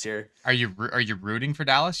biased here. Are you rooting for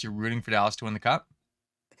Dallas? You're rooting for Dallas to win the cup?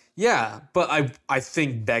 Yeah, but I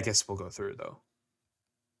think Vegas will go through though.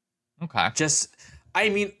 Okay. I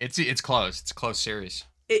mean, it's close. It's a close series.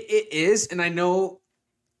 It is, and I know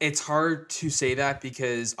it's hard to say that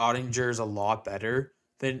because Ottinger's a lot better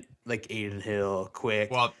than like Aiden Hill,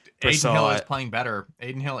 Quick. Well, Aiden Hill is playing better.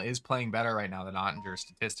 Aiden Hill is playing better right now than Ottinger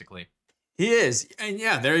statistically. He is, and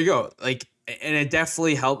yeah, there you go. Like, and it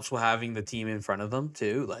definitely helps with having the team in front of them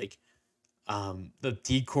too. Like, the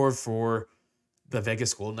decor for the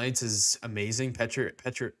Vegas Golden Knights is amazing.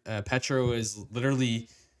 Petro is literally,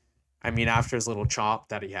 I mean, after his little chop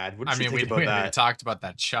that he had. What did you think about that? We talked about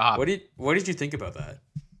that chop. What did you think about that?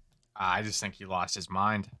 I just think he lost his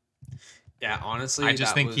mind. Yeah, honestly, I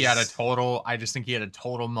just think he had a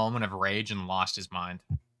total moment of rage and lost his mind.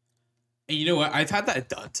 And you know what? I've had that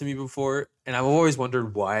done to me before, and I've always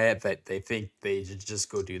wondered why that they think they should just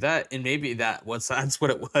go do that, and maybe that's what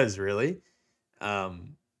it was really.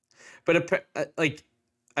 But like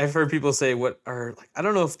I've heard people say, I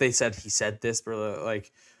don't know if they said he said this, but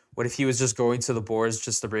like, what if he was just going to the boards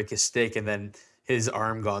just to break his stick and then his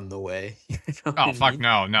arm got in the way? You know oh fuck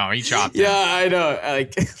no, he chopped. Yeah, I know.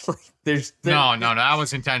 Like no, that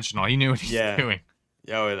was intentional. He knew what he was doing.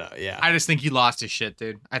 Yeah. I just think he lost his shit,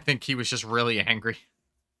 dude. I think he was just really angry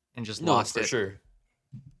and just lost it. For sure.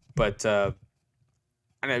 But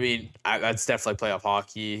and I mean, that's definitely playoff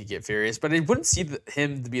hockey. Get furious, but I wouldn't see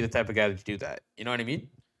him to be the type of guy to do that. You know what I mean?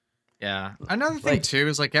 Yeah. Another thing too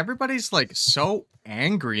is like everybody's like so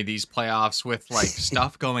angry these playoffs with like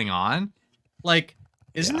stuff going on. Like,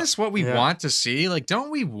 isn't this what we want to see? Like,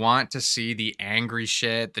 don't we want to see the angry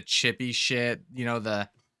shit, the chippy shit? You know,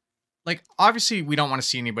 like obviously we don't want to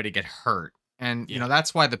see anybody get hurt, and you know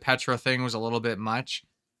that's why the Petro thing was a little bit much.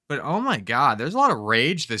 But oh my god, there's a lot of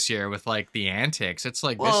rage this year with like the antics. It's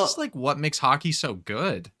like this is like what makes hockey so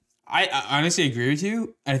good. I honestly agree with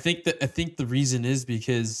you. I think the reason is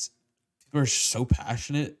because people are so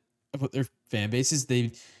passionate about their fan bases.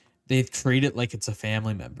 They've treated it like it's a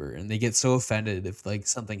family member, and they get so offended if like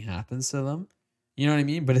something happens to them. You know what I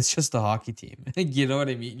mean? But it's just a hockey team. You know what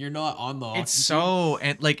I mean? You're not on the hockey team.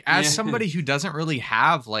 And like as somebody who doesn't really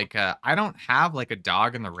have like I don't have like a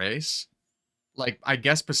dog in the race. Like I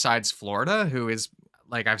guess besides Florida, who is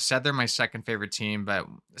like I've said they're my second favorite team, but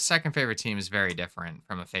the second favorite team is very different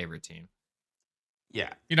from a favorite team.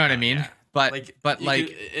 Yeah. You know what I mean? Yeah. But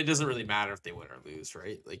it doesn't really matter if they win or lose,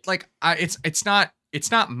 right? It's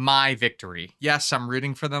not my victory. Yes, I'm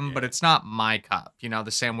rooting for them, but it's not my cup. You know,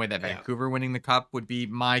 the same way that Vancouver winning the cup would be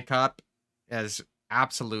my cup, as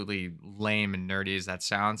absolutely lame and nerdy as that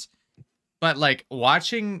sounds. But like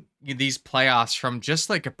watching these playoffs from just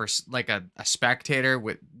like a spectator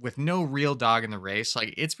with no real dog in the race,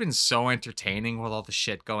 like it's been so entertaining with all the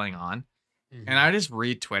shit going on. Mm-hmm. And I just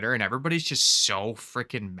read Twitter and everybody's just so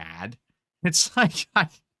freaking mad. It's like,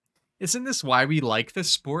 isn't this why we like this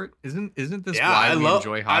sport? Isn't this why we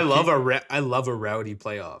enjoy hockey? I love a rowdy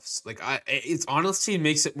playoffs. Like it's honestly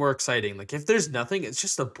makes it more exciting. Like if there's nothing, it's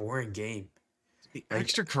just a boring game. The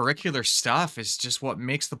extracurricular stuff is just what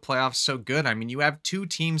makes the playoffs so good. I mean, you have two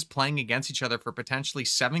teams playing against each other for potentially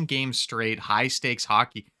 7 games straight, high stakes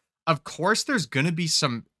hockey. Of course, there's going to be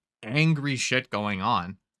some angry shit going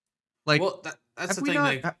on. Like, well, that's the thing.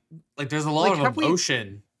 Like, there's a lot of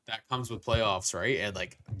emotion that comes with playoffs, right? And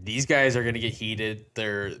like, these guys are going to get heated.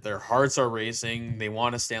 Their hearts are racing. They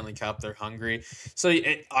want a Stanley Cup. They're hungry. So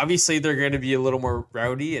obviously, they're going to be a little more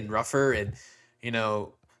rowdy and rougher, and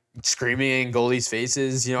screaming in goalies'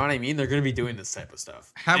 faces, you know what I mean? They're going to be doing this type of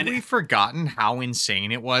stuff. Have we forgotten how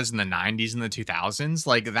insane it was in the 90s and the 2000s?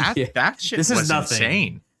 Like that shit was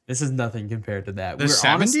insane. This is nothing compared to that. The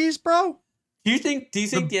 70s, bro? Do you think the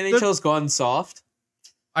NHL's gone soft?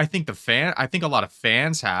 I think a lot of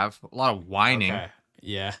fans have a lot of whining. Okay.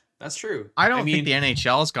 Yeah, that's true. I don't think the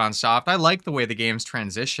NHL's gone soft. I like the way the game's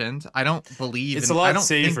transitioned. I don't believe it's a lot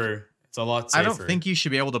safer. It's a lot I don't safer. think you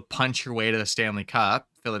should be able to punch your way to the Stanley Cup,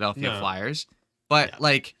 Philadelphia No. Flyers. But Yeah.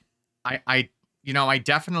 like, I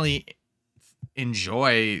definitely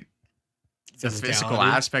enjoy the physical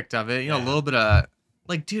Physicality. aspect of it. A Yeah. little bit of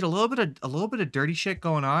like, dude, a little bit of dirty shit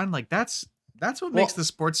going on. Like that's what makes Well, the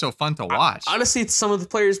sport so fun to watch. honestly, some of the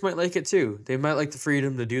players might like it too. They might like the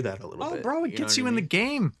freedom to do that a little Oh, bit. bro, it You know gets what I you in the mean?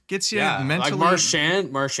 game, gets you Yeah, like mentally.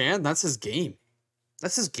 Marchand, that's his game.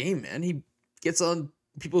 That's his game, man. He gets on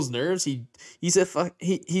people's nerves. He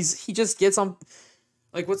just gets on.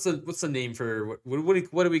 Like, what's the name for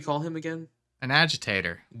what do we call him again? An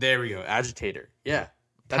agitator. There we go, agitator. Yeah,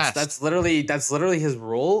 Pest. that's literally his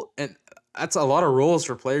role, and that's a lot of roles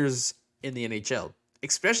for players in the NHL,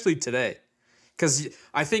 especially today, because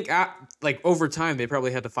I think like over time they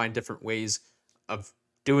probably had to find different ways of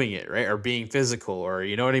doing it, right, or being physical, or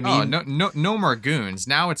you know what I Oh, mean. no more goons.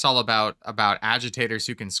 Now it's all about agitators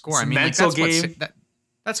who can score. It's I a mean, like mental game.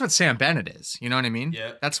 that's what Sam Bennett is. You know what I mean?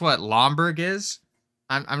 Yeah. That's what Lomberg is.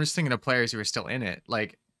 I'm just thinking of players who are still in it.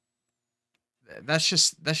 Like that's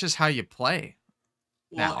just how you play.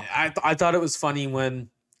 Well, Now. I thought it was funny when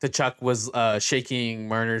Kachuk was shaking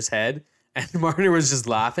Marner's head, and Marner was just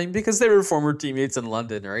laughing because they were former teammates in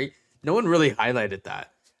London, right? No one really highlighted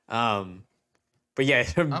that. But yeah,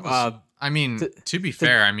 That was, I mean, to- to be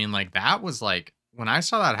fair, I mean, like that was like when I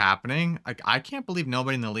saw that happening, like I can't believe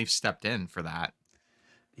nobody in the Leafs stepped in for that.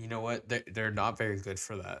 you know what? They're not very good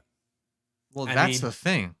for that. Well, I that's mean, the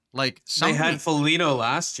thing. Like they had somebody, Foligno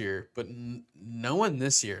last year, but no one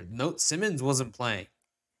this year. No, Simmons wasn't playing,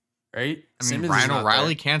 right? I mean, Simmons is Ryan not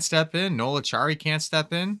O'Reilly there. can't step in. Nola Chari can't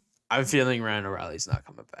step in. I'm feeling Ryan O'Reilly's not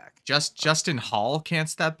coming back. Justin Hall can't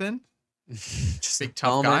step in. Just Big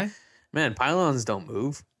tough guy. Man, pylons don't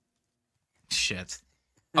move. Shit.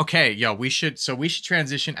 Okay, yo, we should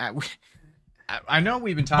transition. I know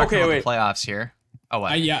we've been talking Okay, about wait. the playoffs here. Oh,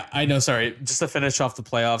 what? Yeah, I know. Sorry, just to finish off the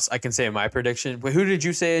playoffs, I can say my prediction. Wait, who did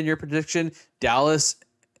you say in your prediction? Dallas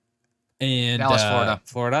and Dallas, Florida.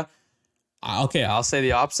 Florida. Okay, I'll say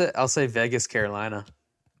the opposite. I'll say Vegas, Carolina.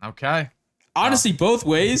 Okay. Honestly, both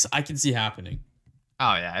ways I can see happening.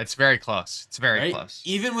 Oh yeah, it's very close. It's very Right? close.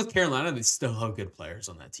 Even with Carolina, they still have good players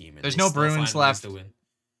on that team. And There's they no still find Bruins ways left. to win.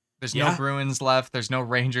 There's Yeah. no Bruins left. There's no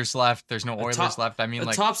Rangers left. There's no Oilers left. I mean, The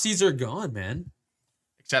like top seeds are gone, man.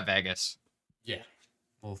 except Vegas. Yeah.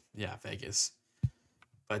 Well, yeah, Vegas.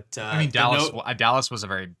 But I mean, Dallas was a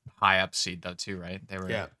very high up seed though too, right? They were.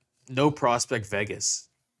 yeah, no prospect Vegas.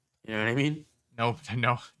 You know what I mean? No,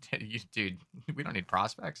 dude, we don't need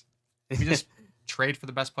prospects. We just trade for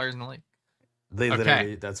the best players in the league. They Okay.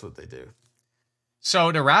 literally, that's what they do.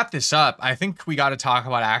 So to wrap this up, I think we got to talk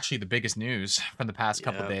about actually the biggest news from the past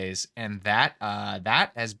couple Yeah. days, and that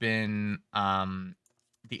has been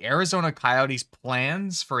the Arizona Coyotes'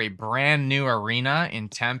 plans for a brand new arena in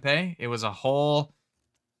Tempe. It was a whole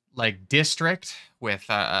like district with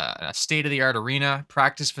a state of the art arena,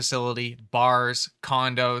 practice facility, bars,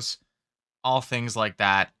 condos, all things like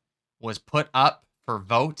that, was put up for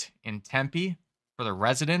vote in Tempe for the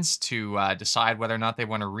residents to decide whether or not they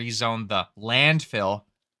want to rezone the landfill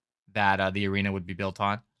that the arena would be built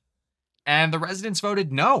on. And the residents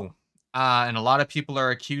voted no. And a lot of people are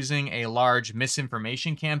accusing a large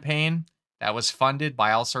misinformation campaign that was funded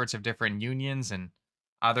by all sorts of different unions and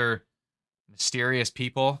other mysterious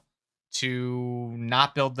people to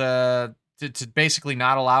not build to basically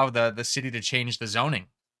not allow the city to change the zoning.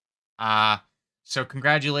 So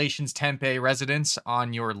congratulations, Tempe residents,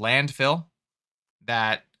 on your landfill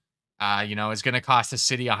that is going to cost the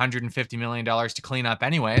city $150 million to clean up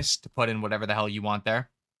anyways, to put in whatever the hell you want there.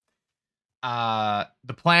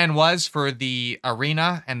 The plan was for the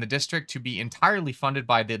arena and the district to be entirely funded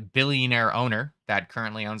by the billionaire owner that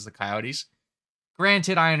currently owns the Coyotes.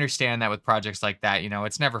 Granted, I understand that with projects like that,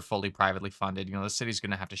 it's never fully privately funded. The city's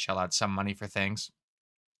going to have to shell out some money for things.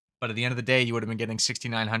 But at the end of the day, you would have been getting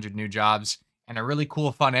 6,900 new jobs and a really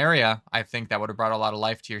cool, fun area, I think, that would have brought a lot of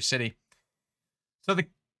life to your city. So the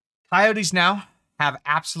Coyotes now have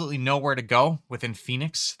absolutely nowhere to go within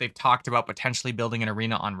Phoenix. They've talked about potentially building an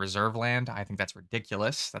arena on reserve land. I think that's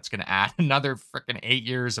ridiculous. That's going to add another freaking 8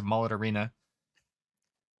 years of Mullet Arena.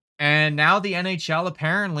 And now the NHL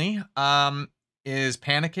apparently is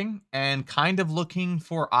panicking and kind of looking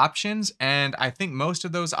for options. And I think most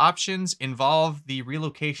of those options involve the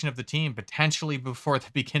relocation of the team potentially before the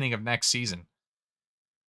beginning of next season.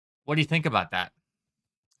 What do you think about that?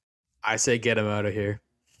 I say get him out of here.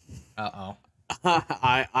 Uh-oh.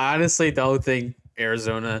 I honestly don't think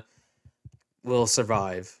Arizona will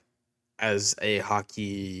survive as a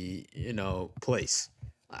hockey, place.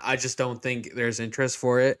 I just don't think there's interest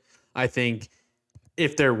for it. I think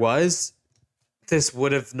if there was, this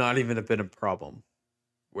would have not even have been a problem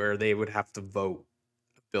where they would have to vote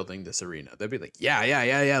building this arena. They'd be like,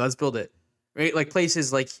 yeah, let's build it. Right? Like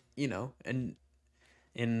places like, and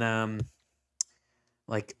in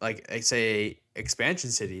like I say expansion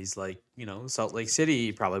cities like, Salt Lake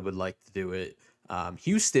City probably would like to do it.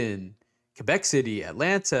 Houston, Quebec City,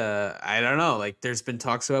 Atlanta, I don't know. Like there's been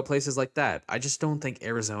talks about places like that. I just don't think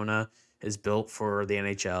Arizona is built for the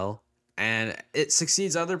NHL, and it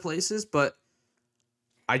succeeds other places, but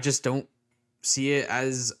I just don't see it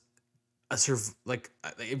as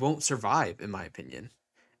it won't survive in my opinion.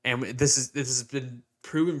 And this has been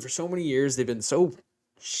proven for so many years. They've been so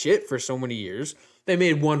shit for so many years. They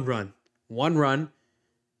made one run,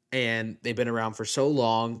 and they've been around for so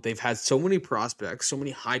long. They've had so many prospects, so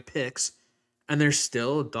many high picks, and they're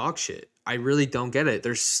still dog shit. I really don't get it.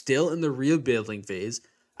 They're still in the rebuilding phase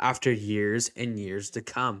after years and years to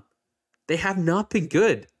come. They have not been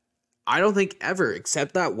good. I don't think ever,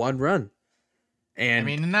 except that one run. I And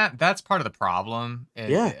mean, and that's part of the problem.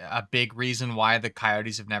 yeah, A big reason why the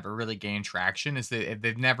Coyotes have never really gained traction is that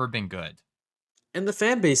they've never been good. and the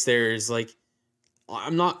fan base there is like,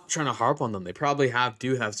 I'm not trying to harp on them. They probably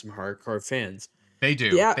do have some hardcore fans. They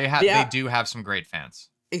do. Yeah, They do have some great fans.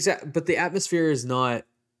 exactly. But the atmosphere is not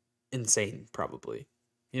insane. Probably,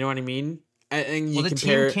 you know what I mean. And you Well, the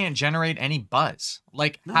compare team can't generate any buzz.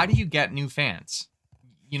 Like, how do you get new fans?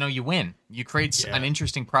 You win. You create an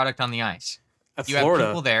interesting product on the ice. at You Florida.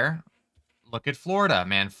 have people there. Look at Florida,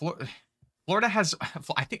 man. Florida has.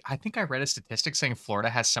 I think I read a statistic saying Florida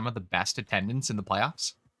has some of the best attendance in the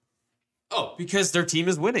playoffs. Oh, because their team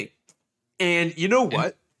is winning, and you know what?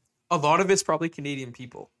 And A lot of it's probably Canadian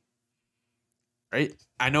people, right?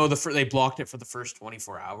 I know they blocked it for the first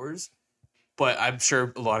 24 hours, but I'm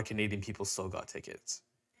sure a lot of Canadian people still got tickets,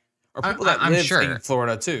 or people that I'm live sure. in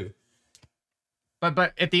Florida too.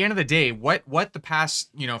 But at the end of the day, what the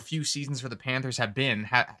past few seasons for the Panthers have been,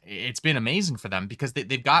 it's been amazing for them because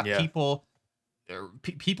they've got people,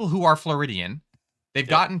 people who are Floridian, they've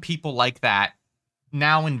gotten people like that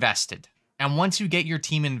now invested, and once you get your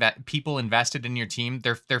team people invested in your team,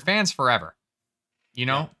 they're fans forever.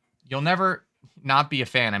 You'll never not be a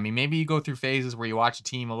fan. I mean, maybe you go through phases where you watch a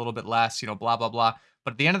team a little bit less, blah blah blah.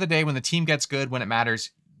 But at the end of the day, when the team gets good, when it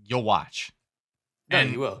matters, you'll watch. No,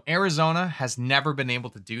 And you will. Arizona has never been able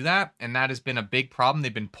to do that, and that has been a big problem.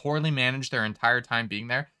 They've been poorly managed their entire time being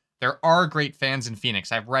there. There are great fans in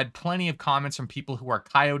Phoenix. I've read plenty of comments from people who are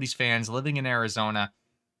Coyotes fans living in Arizona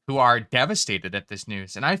who are devastated at this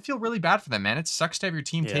news. And I feel really bad for them, man. It sucks to have your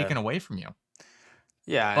team taken away from you.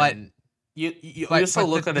 Yeah, But and you but also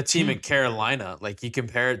look at the a team in team, Carolina, like you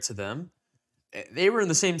compare it to them, they were in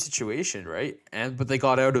the same situation, right? But they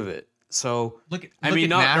got out of it. So look I look mean, at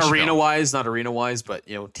not Nashville. not arena wise, but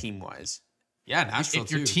team wise. Yeah, Nashville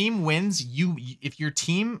If your too. team wins, if your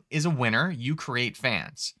team is a winner, you create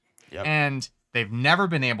fans. Yep. And they've never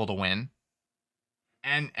been able to win.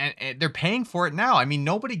 And they're paying for it now. I mean,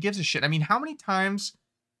 nobody gives a shit. I mean, how many times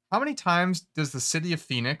does the city of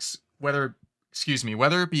Phoenix, whether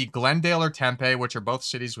it be Glendale or Tempe, which are both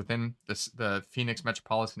cities within the Phoenix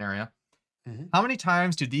metropolitan area, how many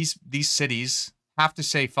times do these cities have to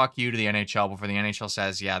say fuck you to the NHL before the NHL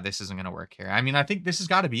says, yeah, this isn't going to work here? I mean, I think this has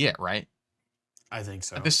got to be it, right? I think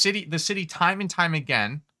so. The city, time and time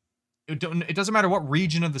again, it doesn't matter what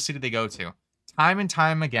region of the city they go to, time and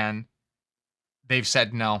time again, they've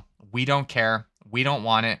said, no, we don't care. We don't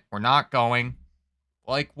want it. We're not going.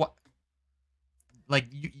 Like, what? Like,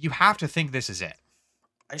 you have to think this is it.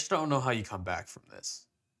 I just don't know how you come back from this.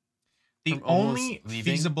 The From almost only leaving?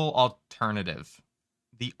 feasible alternative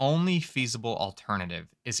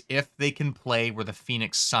is if they can play where the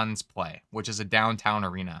Phoenix Suns play, which is a downtown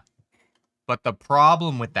arena. But the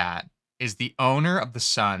problem with that is the owner of the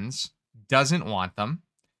Suns doesn't want them.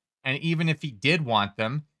 And even if he did want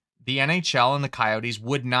them, the NHL and the Coyotes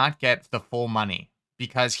would not get the full money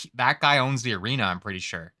because that guy owns the arena, I'm pretty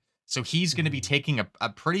sure. So he's going to be taking a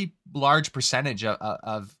pretty large percentage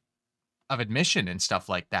of admission and stuff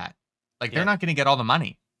like that. Like, they're not going to get all the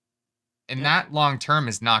money. And that long term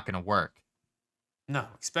is not going to work. No,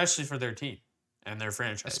 especially for their team and their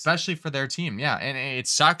franchise. Especially for their team, yeah. And it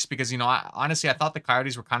sucks because, honestly, I thought the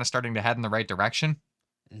Coyotes were kind of starting to head in the right direction.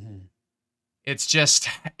 It's just,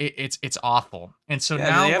 it's awful. And so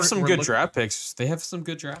now they have some good draft picks. They have some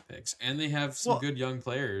good draft picks, and they have some good young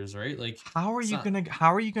players, right? Like, how are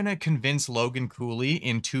you gonna convince Logan Cooley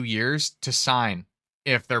in 2 years to sign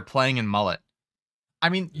if they're playing in mullet? I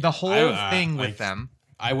mean, the whole thing with them.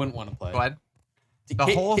 I wouldn't want to play. Go ahead. The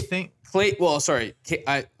whole thing. Clayton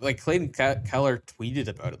Keller tweeted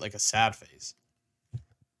about it like a sad face.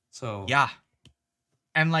 So yeah.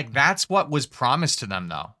 And like that's what was promised to them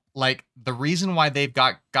though. Like the reason why they've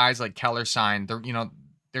got guys like Keller signed,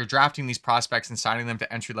 they're drafting these prospects and signing them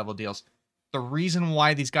to entry level deals. The reason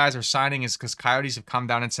why these guys are signing is because Coyotes have come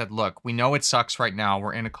down and said, look, we know it sucks right now.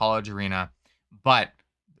 We're in a college arena, but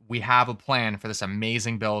we have a plan for this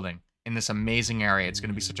amazing building in this amazing area. It's going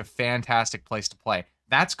to be such a fantastic place to play.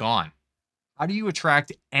 That's gone. How do you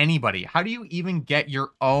attract anybody? How do you even get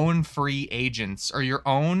your own free agents or your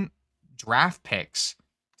own draft picks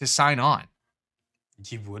to sign on?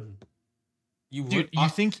 You wouldn't. You Dude, would you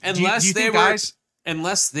think unless do you they think were guys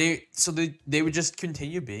unless they would just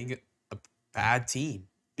continue being a bad team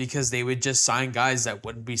because they would just sign guys that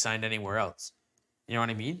wouldn't be signed anywhere else. You know what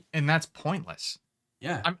I mean? and that's pointless.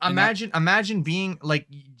 Yeah. Imagine being like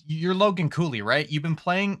you're Logan Cooley, right? You've been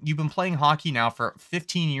playing hockey now for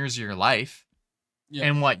 15 years of your life. Yeah.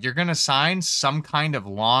 And what, you're going to sign some kind of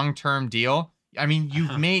long-term deal? I mean,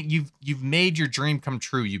 you've made your dream come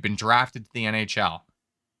true. You've been drafted to the NHL.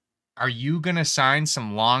 Are you going to sign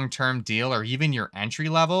some long-term deal or even your entry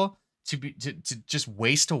level to just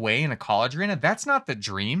waste away in a college arena? That's not the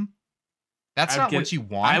dream. That's not what you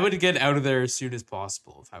want. I would get out of there as soon as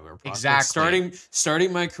possible if I were a prospect. Exactly.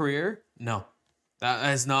 Starting my career, no.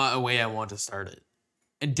 That is not a way I want to start it.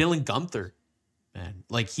 And Dylan Gunther, man,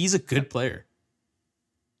 like he's a good player.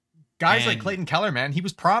 Guys like Clayton Keller, man, he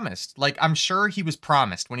was promised. Like, I'm sure he was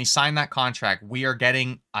promised when he signed that contract. We are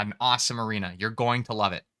getting an awesome arena. You're going to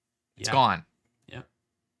love it. It's gone. Yeah.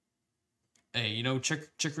 Hey,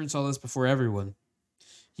 Chikrin saw this before everyone.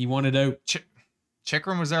 He wanted out.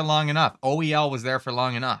 Chikrin was there long enough. OEL was there for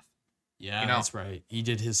long enough. Yeah, that's right. He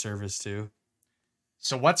did his service too.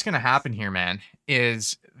 So what's going to happen here, man,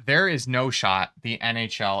 is there is no shot the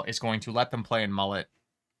NHL is going to let them play in mullet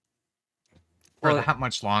for that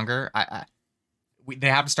much longer. They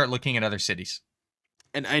have to start looking at other cities.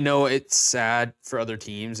 And I know it's sad for other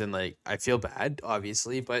teams, and like I feel bad,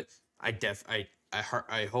 obviously, but I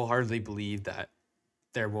wholeheartedly believe that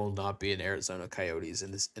there will not be an Arizona Coyotes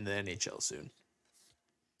in the NHL soon.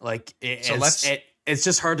 Like it's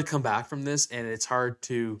just hard to come back from this, and it's hard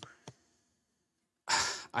to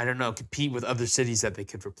I don't know, compete with other cities that they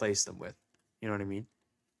could replace them with. You know what I mean?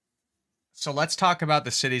 So let's talk about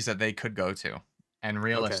the cities that they could go to, and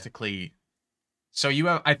realistically. Okay.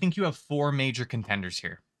 So I think you have 4 major contenders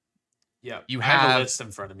here. Yeah, I have a list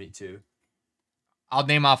in front of me too. I'll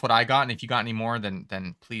name off what I got, and if you got any more,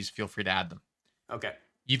 then please feel free to add them. Okay.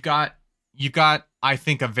 You've got I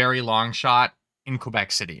think a very long shot in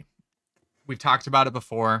Quebec City. We've talked about it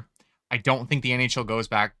before. I don't think the NHL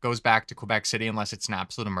goes back to Quebec City unless it's an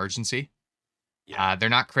absolute emergency. Yeah. They're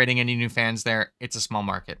not creating any new fans there. It's a small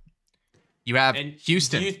market. You have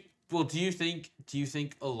Houston. Do you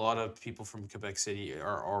think a lot of people from Quebec City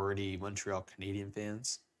are already Montreal Canadian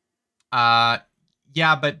fans? Yeah,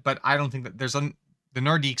 but I don't think that the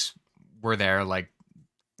Nordiques were there. Like,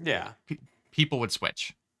 yeah, people would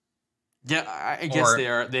switch. Yeah, I guess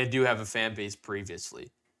they do have a fan base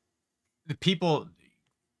previously. The people,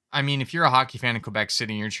 I mean, if you're a hockey fan in Quebec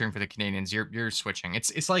City and you're cheering for the Canadians, you're switching.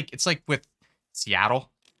 It's like with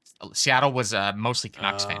Seattle. Seattle was mostly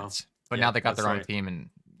Canucks fans, but now they got their own team, and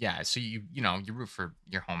yeah, so you root for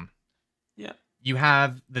your home. Yeah. You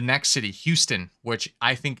have the next city, Houston, which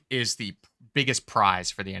I think is the biggest prize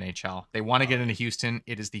for the NHL. They want to get into Houston.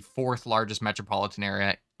 It is the 4th largest metropolitan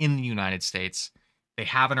area in the United States. They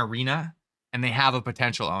have an arena and they have a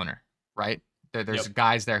potential owner, right? There's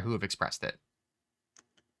guys there who have expressed it.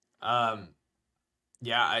 Yeah,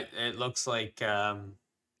 it looks like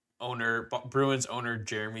Bruins owner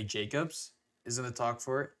Jeremy Jacobs is in the talk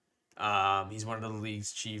for it. He's one of the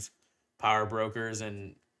league's chief power brokers,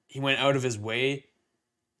 and he went out of his way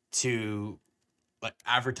to like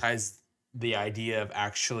advertise the idea of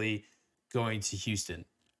actually going to Houston.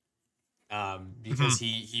 Because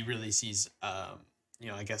he really sees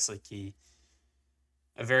I guess like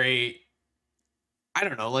a very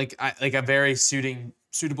a very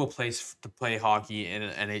suitable place to play hockey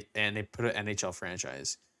and they put an NHL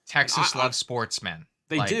franchise. Texas loves sportsmen.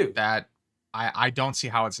 They do. That I don't see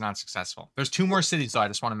how it's not successful. There's 2 more cities though I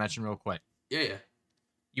just want to mention real quick. Yeah.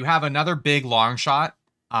 You have another big long shot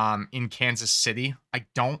in Kansas City. I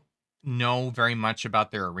don't know very much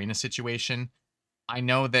about their arena situation. I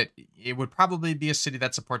know that it would probably be a city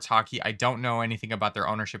that supports hockey. I don't know anything about their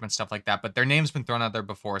ownership and stuff like that, but their name's been thrown out there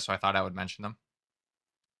before, so I thought I would mention them.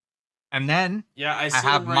 And then I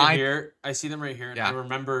see them right here. And I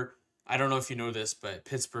remember, I don't know if you know this, but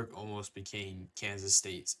Pittsburgh almost became Kansas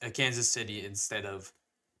City instead of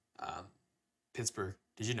Pittsburgh.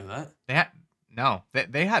 Did you know that?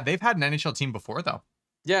 They've had an NHL team before though.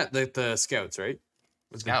 Yeah, the Scouts, right?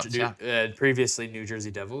 with Scouts, yeah. the previously New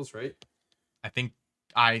Jersey Devils, right? I think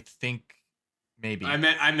I think maybe. I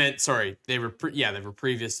meant sorry. They were they were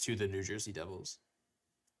previous to the New Jersey Devils.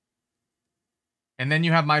 And then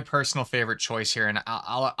you have my personal favorite choice here, and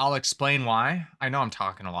I'll explain why. I know I'm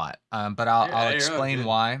talking a lot, but I'll You're all explain good.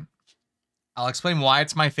 why. I'll explain why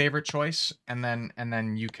it's my favorite choice, and then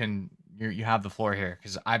you have the floor here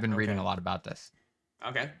because I've been reading Okay. a lot about this.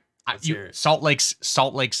 Okay. Let's hear it. Salt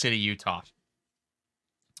Lake City, Utah.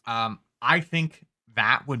 I think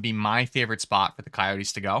that would be my favorite spot for the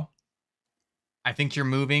Coyotes to go. I think you're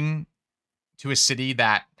moving to a city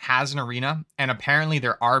that has an arena, and apparently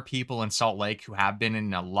there are people in Salt Lake who have been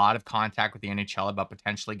in a lot of contact with the NHL about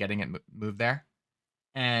potentially getting it moved there.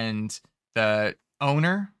 And the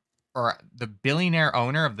owner or the billionaire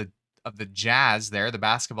owner of the Jazz there, the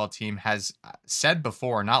basketball team, has said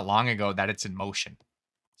before not long ago that it's in motion.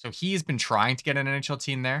 So he's been trying to get an NHL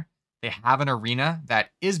team there. They have an arena that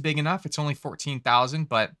is big enough. It's only 14,000,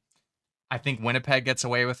 but I think Winnipeg gets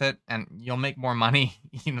away with it, and you'll make more money,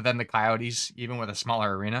 than the Coyotes, even with a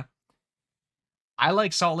smaller arena. I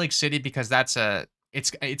like Salt Lake City because it's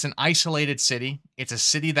an isolated city. It's a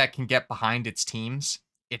city that can get behind its teams.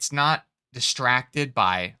 It's not distracted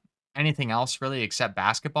by anything else really except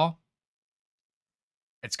basketball.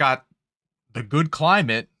 It's got the good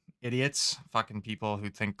climate, idiots, fucking people who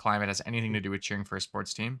think climate has anything to do with cheering for a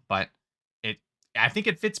sports team, but it I think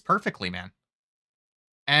it fits perfectly, man.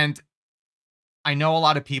 And I know a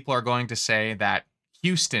lot of people are going to say that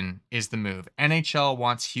Houston is the move. NHL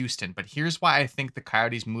wants Houston, but here's why I think the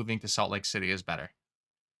Coyotes moving to Salt Lake City is better.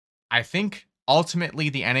 I think ultimately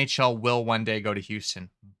the NHL will one day go to Houston,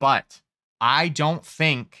 but I don't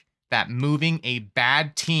think that moving a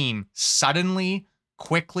bad team suddenly,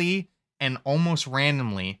 quickly, and almost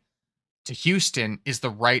randomly to Houston is the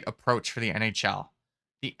right approach for the NHL.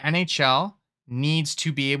 The NHL needs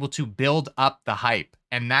to be able to build up the hype,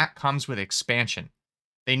 and that comes with expansion.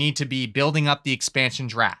 They need to be building up the expansion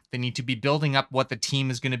draft. They need to be building up what the team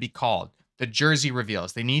is going to be called, the jersey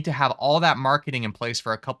reveals. They need to have all that marketing in place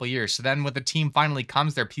for a couple years. So then when the team finally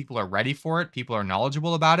comes there, people are ready for it, people are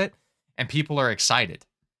knowledgeable about it, and people are excited.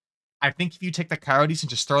 I think if you take the Coyotes and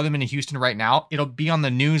just throw them into Houston right now, it'll be on the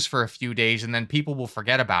news for a few days and then people will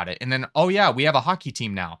forget about it. And then, oh yeah, we have a hockey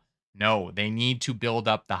team now. No, they need to build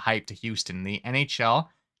up the hype to Houston. The NHL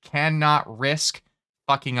cannot risk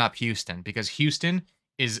fucking up Houston because Houston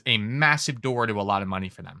is a massive door to a lot of money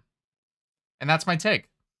for them. And that's my take.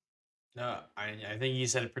 No, I think you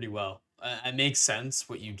said it pretty well. It makes sense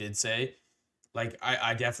what you did say. Like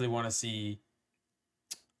I definitely want to see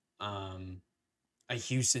um a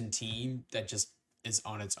Houston team that just is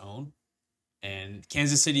on its own. And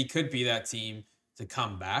Kansas City could be that team to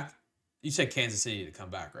come back. You said Kansas City to come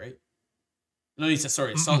back, right? No, you said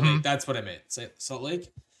sorry, Salt Mm-hmm. Lake. That's what I meant. Say Salt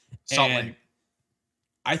Lake. Salt And Lake.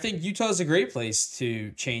 I think Utah is a great place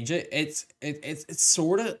to change it. It's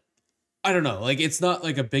sort of I don't know, like it's not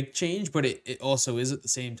like a big change, but it also is at the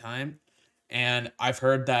same time. And I've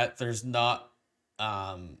heard that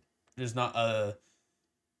um there's not a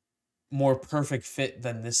more perfect fit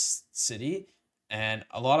than this city. And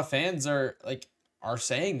a lot of fans are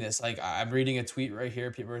saying this. Like I'm reading a tweet right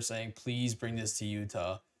here. People are saying, please bring this to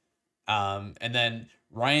Utah. And then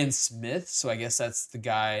Ryan Smith, so I guess that's the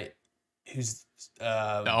guy who's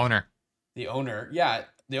The um owner the owner. Yeah,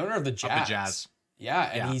 the owner of the of the Jazz. Jazz. Yeah,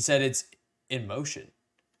 and Yeah. he said it's in motion.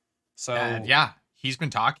 So Yeah. He's been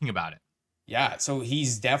talking about it. yeah, so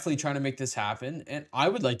he's definitely trying to make this happen, and I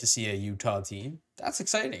would like to see a Utah team. That's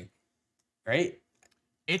exciting, right?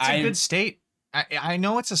 It's a I good state. I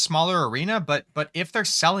know it's a smaller arena, but if they're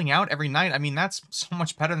selling out every night, I mean that's so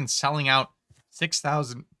much better than selling out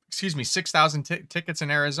 6,000. Excuse me, 6,000 tickets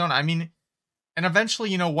in Arizona. I mean, and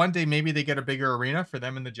eventually, one day maybe they get a bigger arena for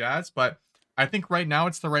them in the Jazz. But I think right now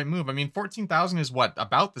it's the right move. I mean, 14,000 is what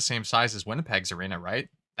about the same size as Winnipeg's arena, right?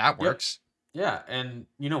 That Yep. works. Yeah, and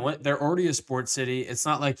you know what? They're already a sports city. It's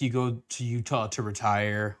not like you go to Utah to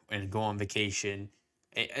retire and go on vacation.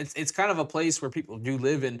 It's kind of a place where people do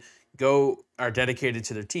live and go are dedicated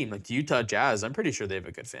to their team. Like the Utah Jazz, I'm pretty sure they have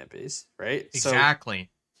a good fan base, right? So Exactly.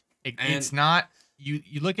 It's and not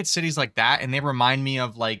you look at cities like that and they remind me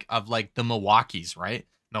of like the Milwaukee's, right?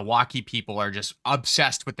 Milwaukee people are just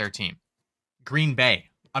obsessed with their team. Green Bay,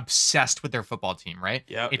 obsessed with their football team, right?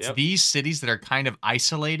 yep, It's yep. these cities that are kind of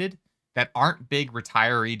isolated that aren't big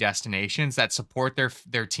retiree destinations that support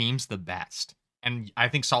their teams the best. And I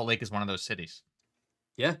think Salt Lake is one of those cities.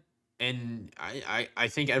 Yeah. And I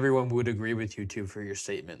think everyone would agree with you too for your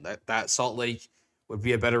statement that Salt Lake would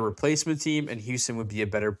be a better replacement team and Houston would be a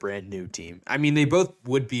better brand new team. I mean, they both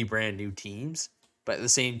would be brand new teams, but at the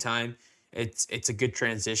same time, it's a good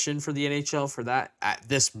transition for the NHL for that at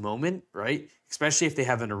this moment, right? Especially if they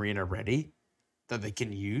have an arena ready that they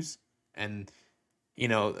can use, and they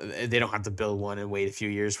don't have to build one and wait a few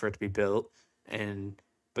years for it to be built, and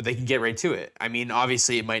but they can get right to it. I mean,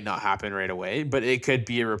 obviously it might not happen right away, but it could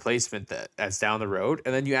be a replacement that's down the road,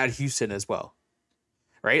 and then you add Houston as well,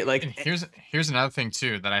 right? And Like, here's another thing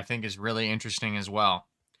too that I think is really interesting as well.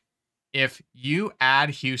 If you add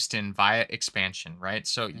Houston via expansion, right?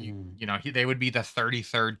 So they would be the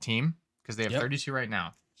 33rd team because they have yep. 32 right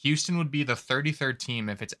now. Houston would be the 33rd team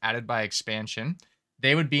if it's added by expansion.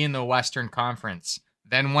 They would be in the Western Conference.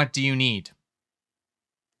 Then what do you need?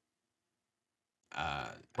 I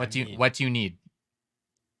mean, What do you need?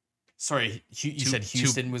 sorry, you said To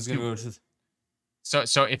Houston was going to go to.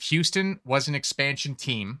 so if Houston was an expansion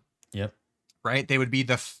team, Yep. right? They would be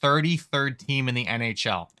the 33rd team in the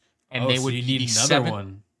NHL. And Oh, they so would you be need the another seventh.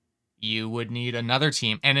 one. You would need another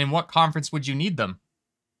team. And in what conference would you need them?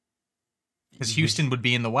 Because Houston would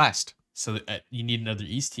be in the West. So you need another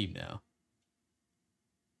East team now.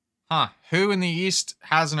 Huh. Who in the East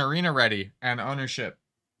has an arena ready and ownership?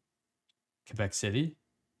 Quebec City.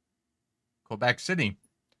 Quebec City.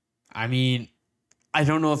 I mean, I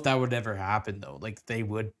don't know if that would ever happen though. Like they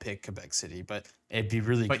would pick Quebec City, but it'd be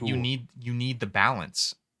really But cool. you need the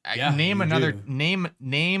balance. Yeah, Name you another do.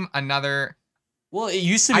 name another. Well, it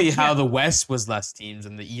used to I be how can't. the West was less teams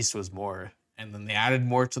and the East was more, and then they added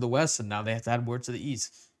more to the West, and now they have to add more to the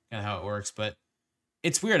East. Kind of how it works, but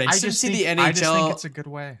it's weird. I just didn't see the I just think it's NHL. a good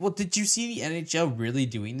way. Well, did you see the NHL really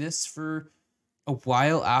doing this for a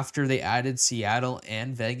while after they added Seattle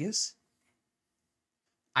and Vegas?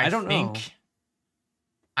 I don't know.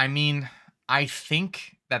 I mean, I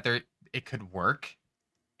think that it could work.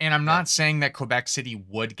 And I'm Yeah. not saying that Quebec City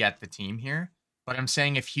would get the team here, but I'm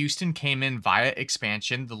saying if Houston came in via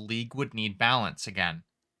expansion, the league would need balance again.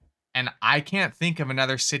 And I can't think of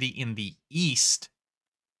another city in the East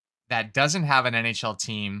that doesn't have an NHL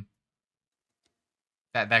team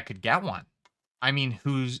that could get one. I mean,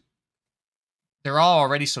 they're all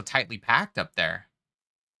already so tightly packed up there.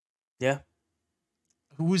 Yeah.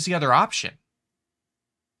 Who was the other option?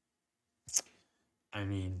 I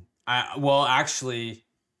mean, actually,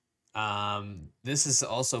 this has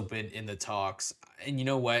also been in the talks, and you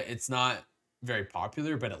know what? It's not very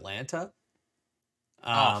popular, but Atlanta.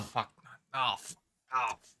 Oh Um, fuck! Oh,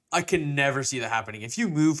 oh, I can never see that happening. If you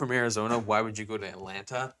move from Arizona, why would you go to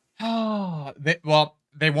Atlanta? oh.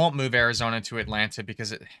 They won't move Arizona to Atlanta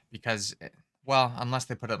well, unless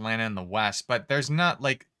they put Atlanta in the West. But there's not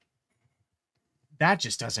like that.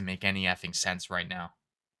 Just doesn't make any effing sense right now.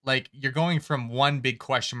 Like you're going from one big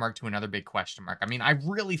question mark to another big question mark. I mean, I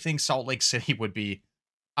really think Salt Lake City would be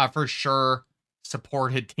for sure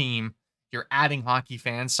supported team. You're adding hockey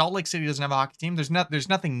fans. Salt Lake City doesn't have a hockey team. There's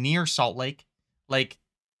nothing near Salt Lake. Like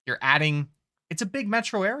you're adding it's a big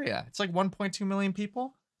metro area. It's like 1.2 million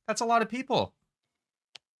people. That's a lot of people.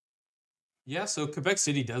 Yeah, so Quebec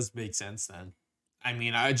City does make sense then. I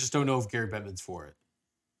mean, I just don't know if Gary Bettman's for it.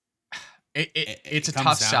 It's a It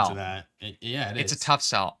comes tough down to sell. that. Yeah, it It's a is. tough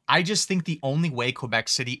sell. I just think the only way Quebec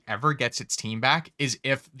City ever gets its team back is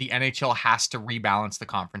if the NHL has to rebalance the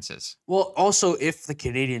conferences. Well, also if the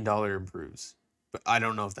Canadian dollar improves, but I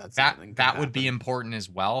don't know if that's even gonna That would be happen, important as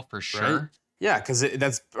well for right? sure. Yeah, because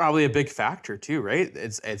that's probably a big factor too, right?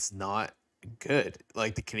 It's not good.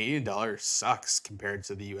 Like the Canadian dollar sucks compared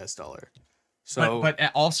to the U.S. dollar. So But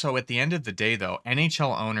also at the end of the day though,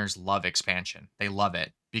 NHL owners love expansion. They love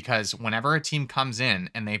it because whenever a team comes in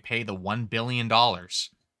and they pay the $1 billion,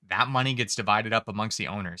 that money gets divided up amongst the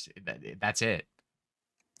owners. That's it.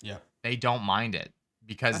 yeah, They don't mind it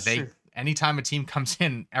because that's true. anytime a team comes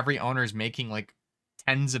in, every owner is making like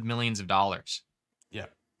tens of millions of dollars. Yeah,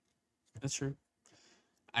 that's true.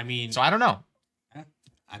 I mean, So I don't know. yeah,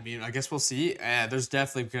 I guess we'll see. There's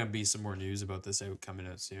definitely gonna be some more news about this coming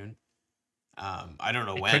out soon. I don't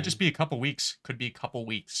know It could just when. be a couple weeks. Could be a couple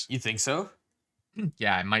weeks. You think so?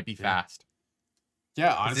 Yeah, it might be Yeah. fast. Yeah,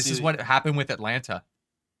 Because this is honestly. what happened with Atlanta.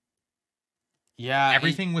 Yeah,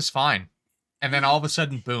 Everything was fine. And then all of a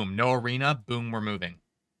sudden, boom, no arena, boom, we're moving.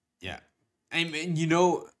 yeah. I mean,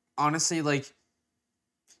 honestly, like,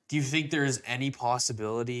 do you think there is any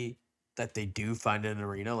possibility that they do find an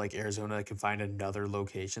arena like Arizona can find another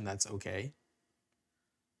location that's okay?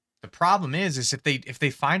 The problem is if they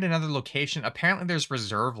find another location, apparently there's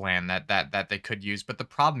reserve land that they could use. But the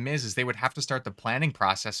problem is they would have to start the planning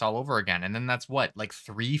process all over again. And then that's what, like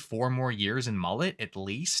 3, 4 more years in mullet at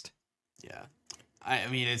least? Yeah. I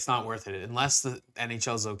mean, it's not worth it unless the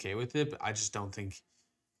NHL is okay with it. But I just don't think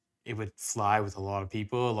it would fly with a lot of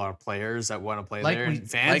people, a lot of players that want to play there, and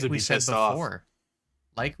fans Like would we be said pissed off. before.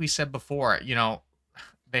 like we said before,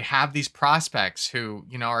 they have these prospects who,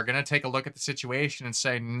 are going to take a look at the situation and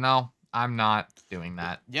say, no, I'm not doing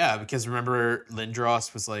that. Yeah, because remember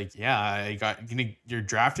Lindros was like, "Yeah, you're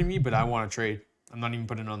drafting me, but I want to trade. I'm not even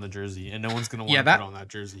putting it on the jersey, and no one's gonna Yeah, want to put on that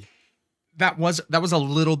jersey." that was a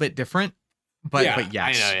little bit different, but Yeah, I know.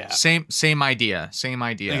 yes, Yeah, same idea, same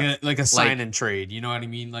idea. like a Like, sign and trade. You know what I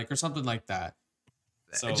mean? Like or something like that.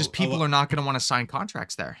 just So people are not going to want to sign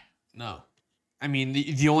contracts there. no, I mean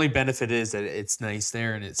the only benefit is that it's nice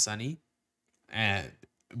there and it's sunny, and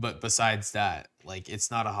but besides that, like it's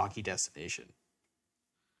not a hockey destination.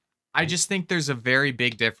 I just think there's a very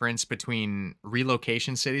big difference between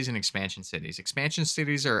relocation cities and expansion cities. Expansion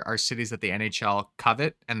cities are cities that the NHL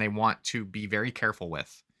covet and they want to be very careful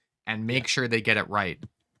with and Yeah, make sure they get it right.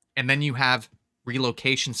 And then you have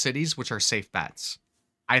relocation cities, which are safe bets.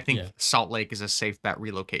 I think yeah, Salt Lake is a safe bet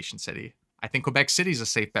relocation city. I think Quebec City is a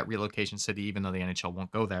safe bet relocation city, even though the NHL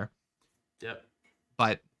won't go there. yep.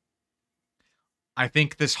 But I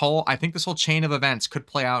think this whole chain of events could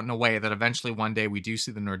play out in a way that eventually one day we do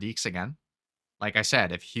see the Nordiques again. Like I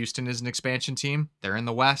said, if Houston is an expansion team, they're in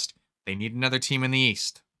the West. They need another team in the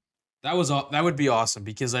East. That would be awesome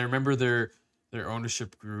because I remember their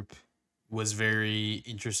ownership group was very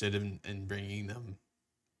interested in bringing them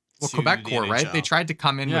Well, to Quebec the core, right? They NHL. tried to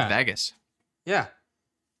come in with Yeah, Vegas. yeah.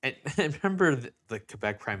 And I remember the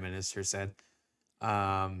Quebec Prime Minister said,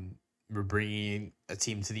 "We're bringing a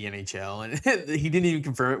team to the NHL," and he didn't even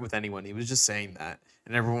confirm it with anyone. He was just saying that,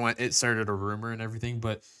 and everyone it started a rumor and everything.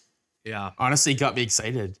 But Yeah. honestly, it got me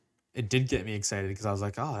excited. It did get me excited because I was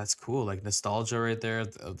like, "Oh, that's cool! Like nostalgia right there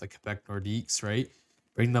of the Quebec Nordiques, right?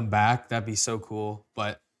 Bring them back. That'd be so cool."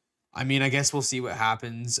 But I mean, I guess we'll see what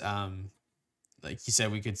happens. Like you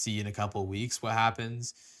said, we could see in a couple of weeks what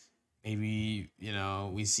happens. Maybe,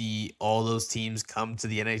 we see all those teams come to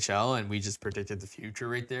the NHL and we just predicted the future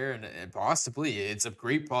right there. And possibly it's a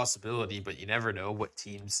great possibility, but you never know what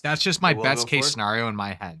teams That's just they my will go best case for. scenario in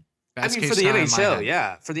my head. I Best mean, for case the scenario in my NHL, head.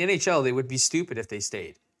 yeah. For the NHL, they would be stupid if they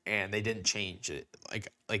stayed and they didn't change it.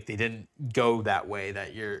 Like they didn't go that way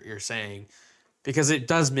that you're saying because it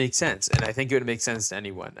does make sense, and I think it would make sense to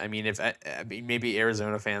anyone. I mean, if I mean, maybe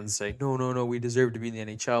Arizona fans say, no, no, no, we deserve to be in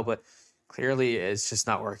the NHL, but clearly it's just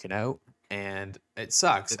not working out, and it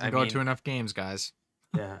sucks. Didn't I go to mean, enough games, guys.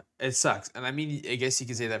 yeah, it sucks, and I mean, I guess you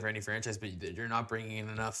could say that for any franchise, but you're not bringing in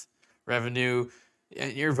enough revenue,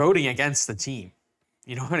 and you're voting against the team.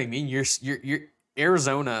 You know what I mean? You're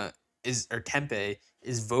Arizona is or Tempe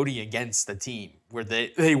is voting against the team where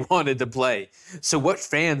they wanted to play. So what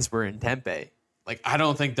fans were in Tempe? Like I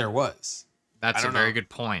don't think there was. I That's a don't know. very good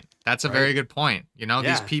point. That's a Right? very good point. These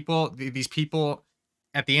Yeah. people,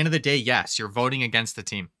 at the end of the day, yes, you're voting against the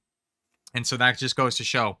team. And so that just goes to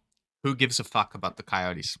show who gives a fuck about the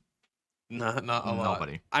Coyotes? Not a lot.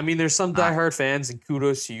 Nobody. I mean, there's some Not diehard fans, and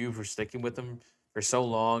kudos to you for sticking with them for so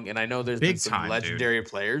long. And I know there's been big some time, dude. legendary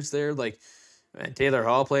players there, like man, Taylor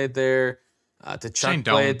Hall played there. Shane Chuck played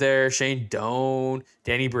Doan. there. Shane Doan,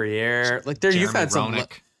 Danny Briere. Like there, you've Jeremy had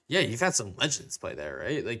Roenick. yeah, you've had some legends play there,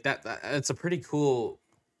 right? Like it's a pretty cool,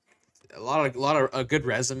 a lot of a good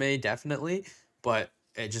resume, definitely. But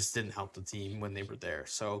it just didn't help the team when they were there.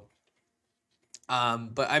 So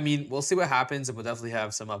but I mean, we'll see what happens, and we'll definitely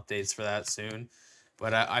have some updates for that soon.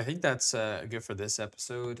 But I think that's good for this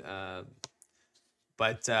episode.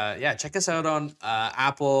 But yeah, check us out on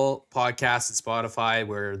Apple Podcasts and Spotify,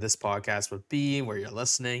 where this podcast would be, where you're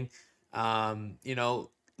listening.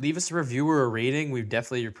 Leave us a review or a rating. We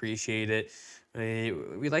definitely appreciate it.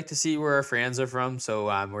 We like to see where our fans are from. So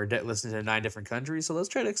we're listening to 9 different countries. So let's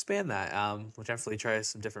try to expand that. We'll definitely try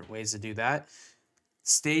some different ways to do that.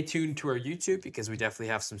 Stay tuned to our YouTube because we definitely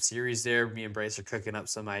have some series there. Me and Bryce are cooking up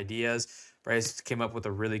some ideas. Bryce came up with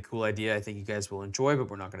a really cool idea I think you guys will enjoy, but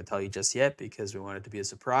we're not going to tell you just yet because we want it to be a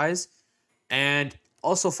surprise. And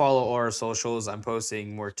also follow all our socials. I'm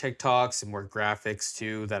posting more TikToks and more graphics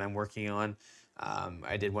too that I'm working on.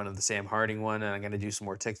 I did one of the Sam Harding one, and I'm going to do some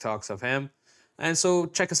more TikToks of him. And so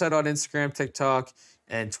check us out on Instagram, TikTok,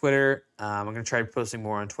 and Twitter. I'm going to try posting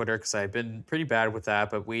more on Twitter because I've been pretty bad with that,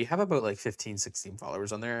 but we have about like 15, 16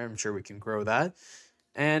 followers on there. I'm sure we can grow that.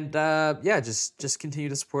 And yeah, just continue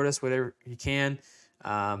to support us whatever you can.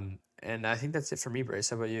 And I think that's it for me, Bryce.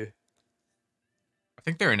 How about you? I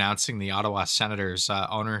think they're announcing the Ottawa Senators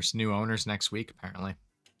new owners next week, apparently.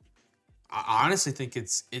 I honestly think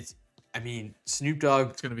it's. I mean, Snoop Dogg.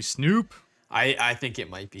 It's gonna be Snoop. I think it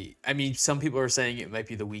might be. I mean, some people are saying it might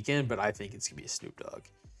be the weekend, but I think it's gonna be a Snoop Dogg.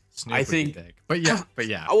 Snoop I would think, be big. But yeah, but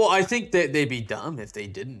yeah. Well, I think that they'd be dumb if they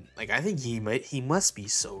didn't. Like, I think he must be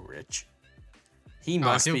so rich. He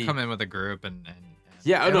must He'll be. come in with a group and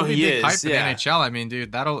Yeah, It'll no, be he big hype is. for the Yeah. NHL. I mean,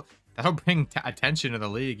 dude, that'll bring attention to the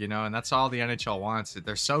league, and that's all the NHL wants.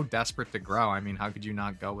 They're so desperate to grow. I mean, how could you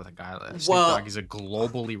not go with a guy like Snoop Dogg? Well, He's a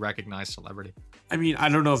globally recognized celebrity. I mean, I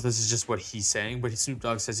don't know if this is just what he's saying, but Snoop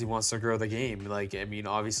Dogg says he wants to grow the game. Like, I mean,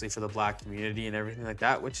 obviously for the black community and everything like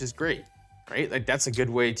that, which is great, right? Like, that's a good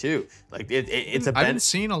way too. Like, it's a I've been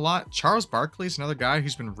seeing a lot. Charles Barkley's another guy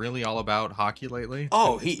who's been really all about hockey lately.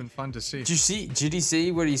 It's been fun to see. Did you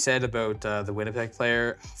see what he said about the Winnipeg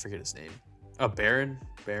player? I forget his name. Oh, Barron.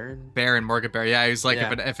 Morgan Barron. Yeah, he was like,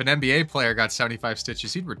 Yeah. if an NBA player got 75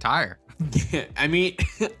 stitches, he'd retire. I mean,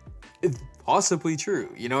 it's possibly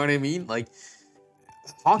true. You know what I mean? Like,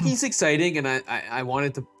 hockey's exciting, and I want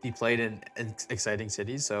it to be played in exciting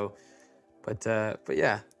cities. So, but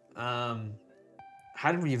yeah.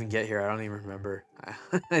 How did we even get here? I don't even remember. I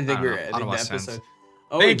think we're ending the episode.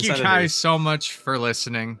 Oh, thank you guys so much for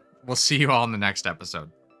listening. We'll see you all in the next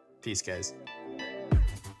episode. Peace, guys.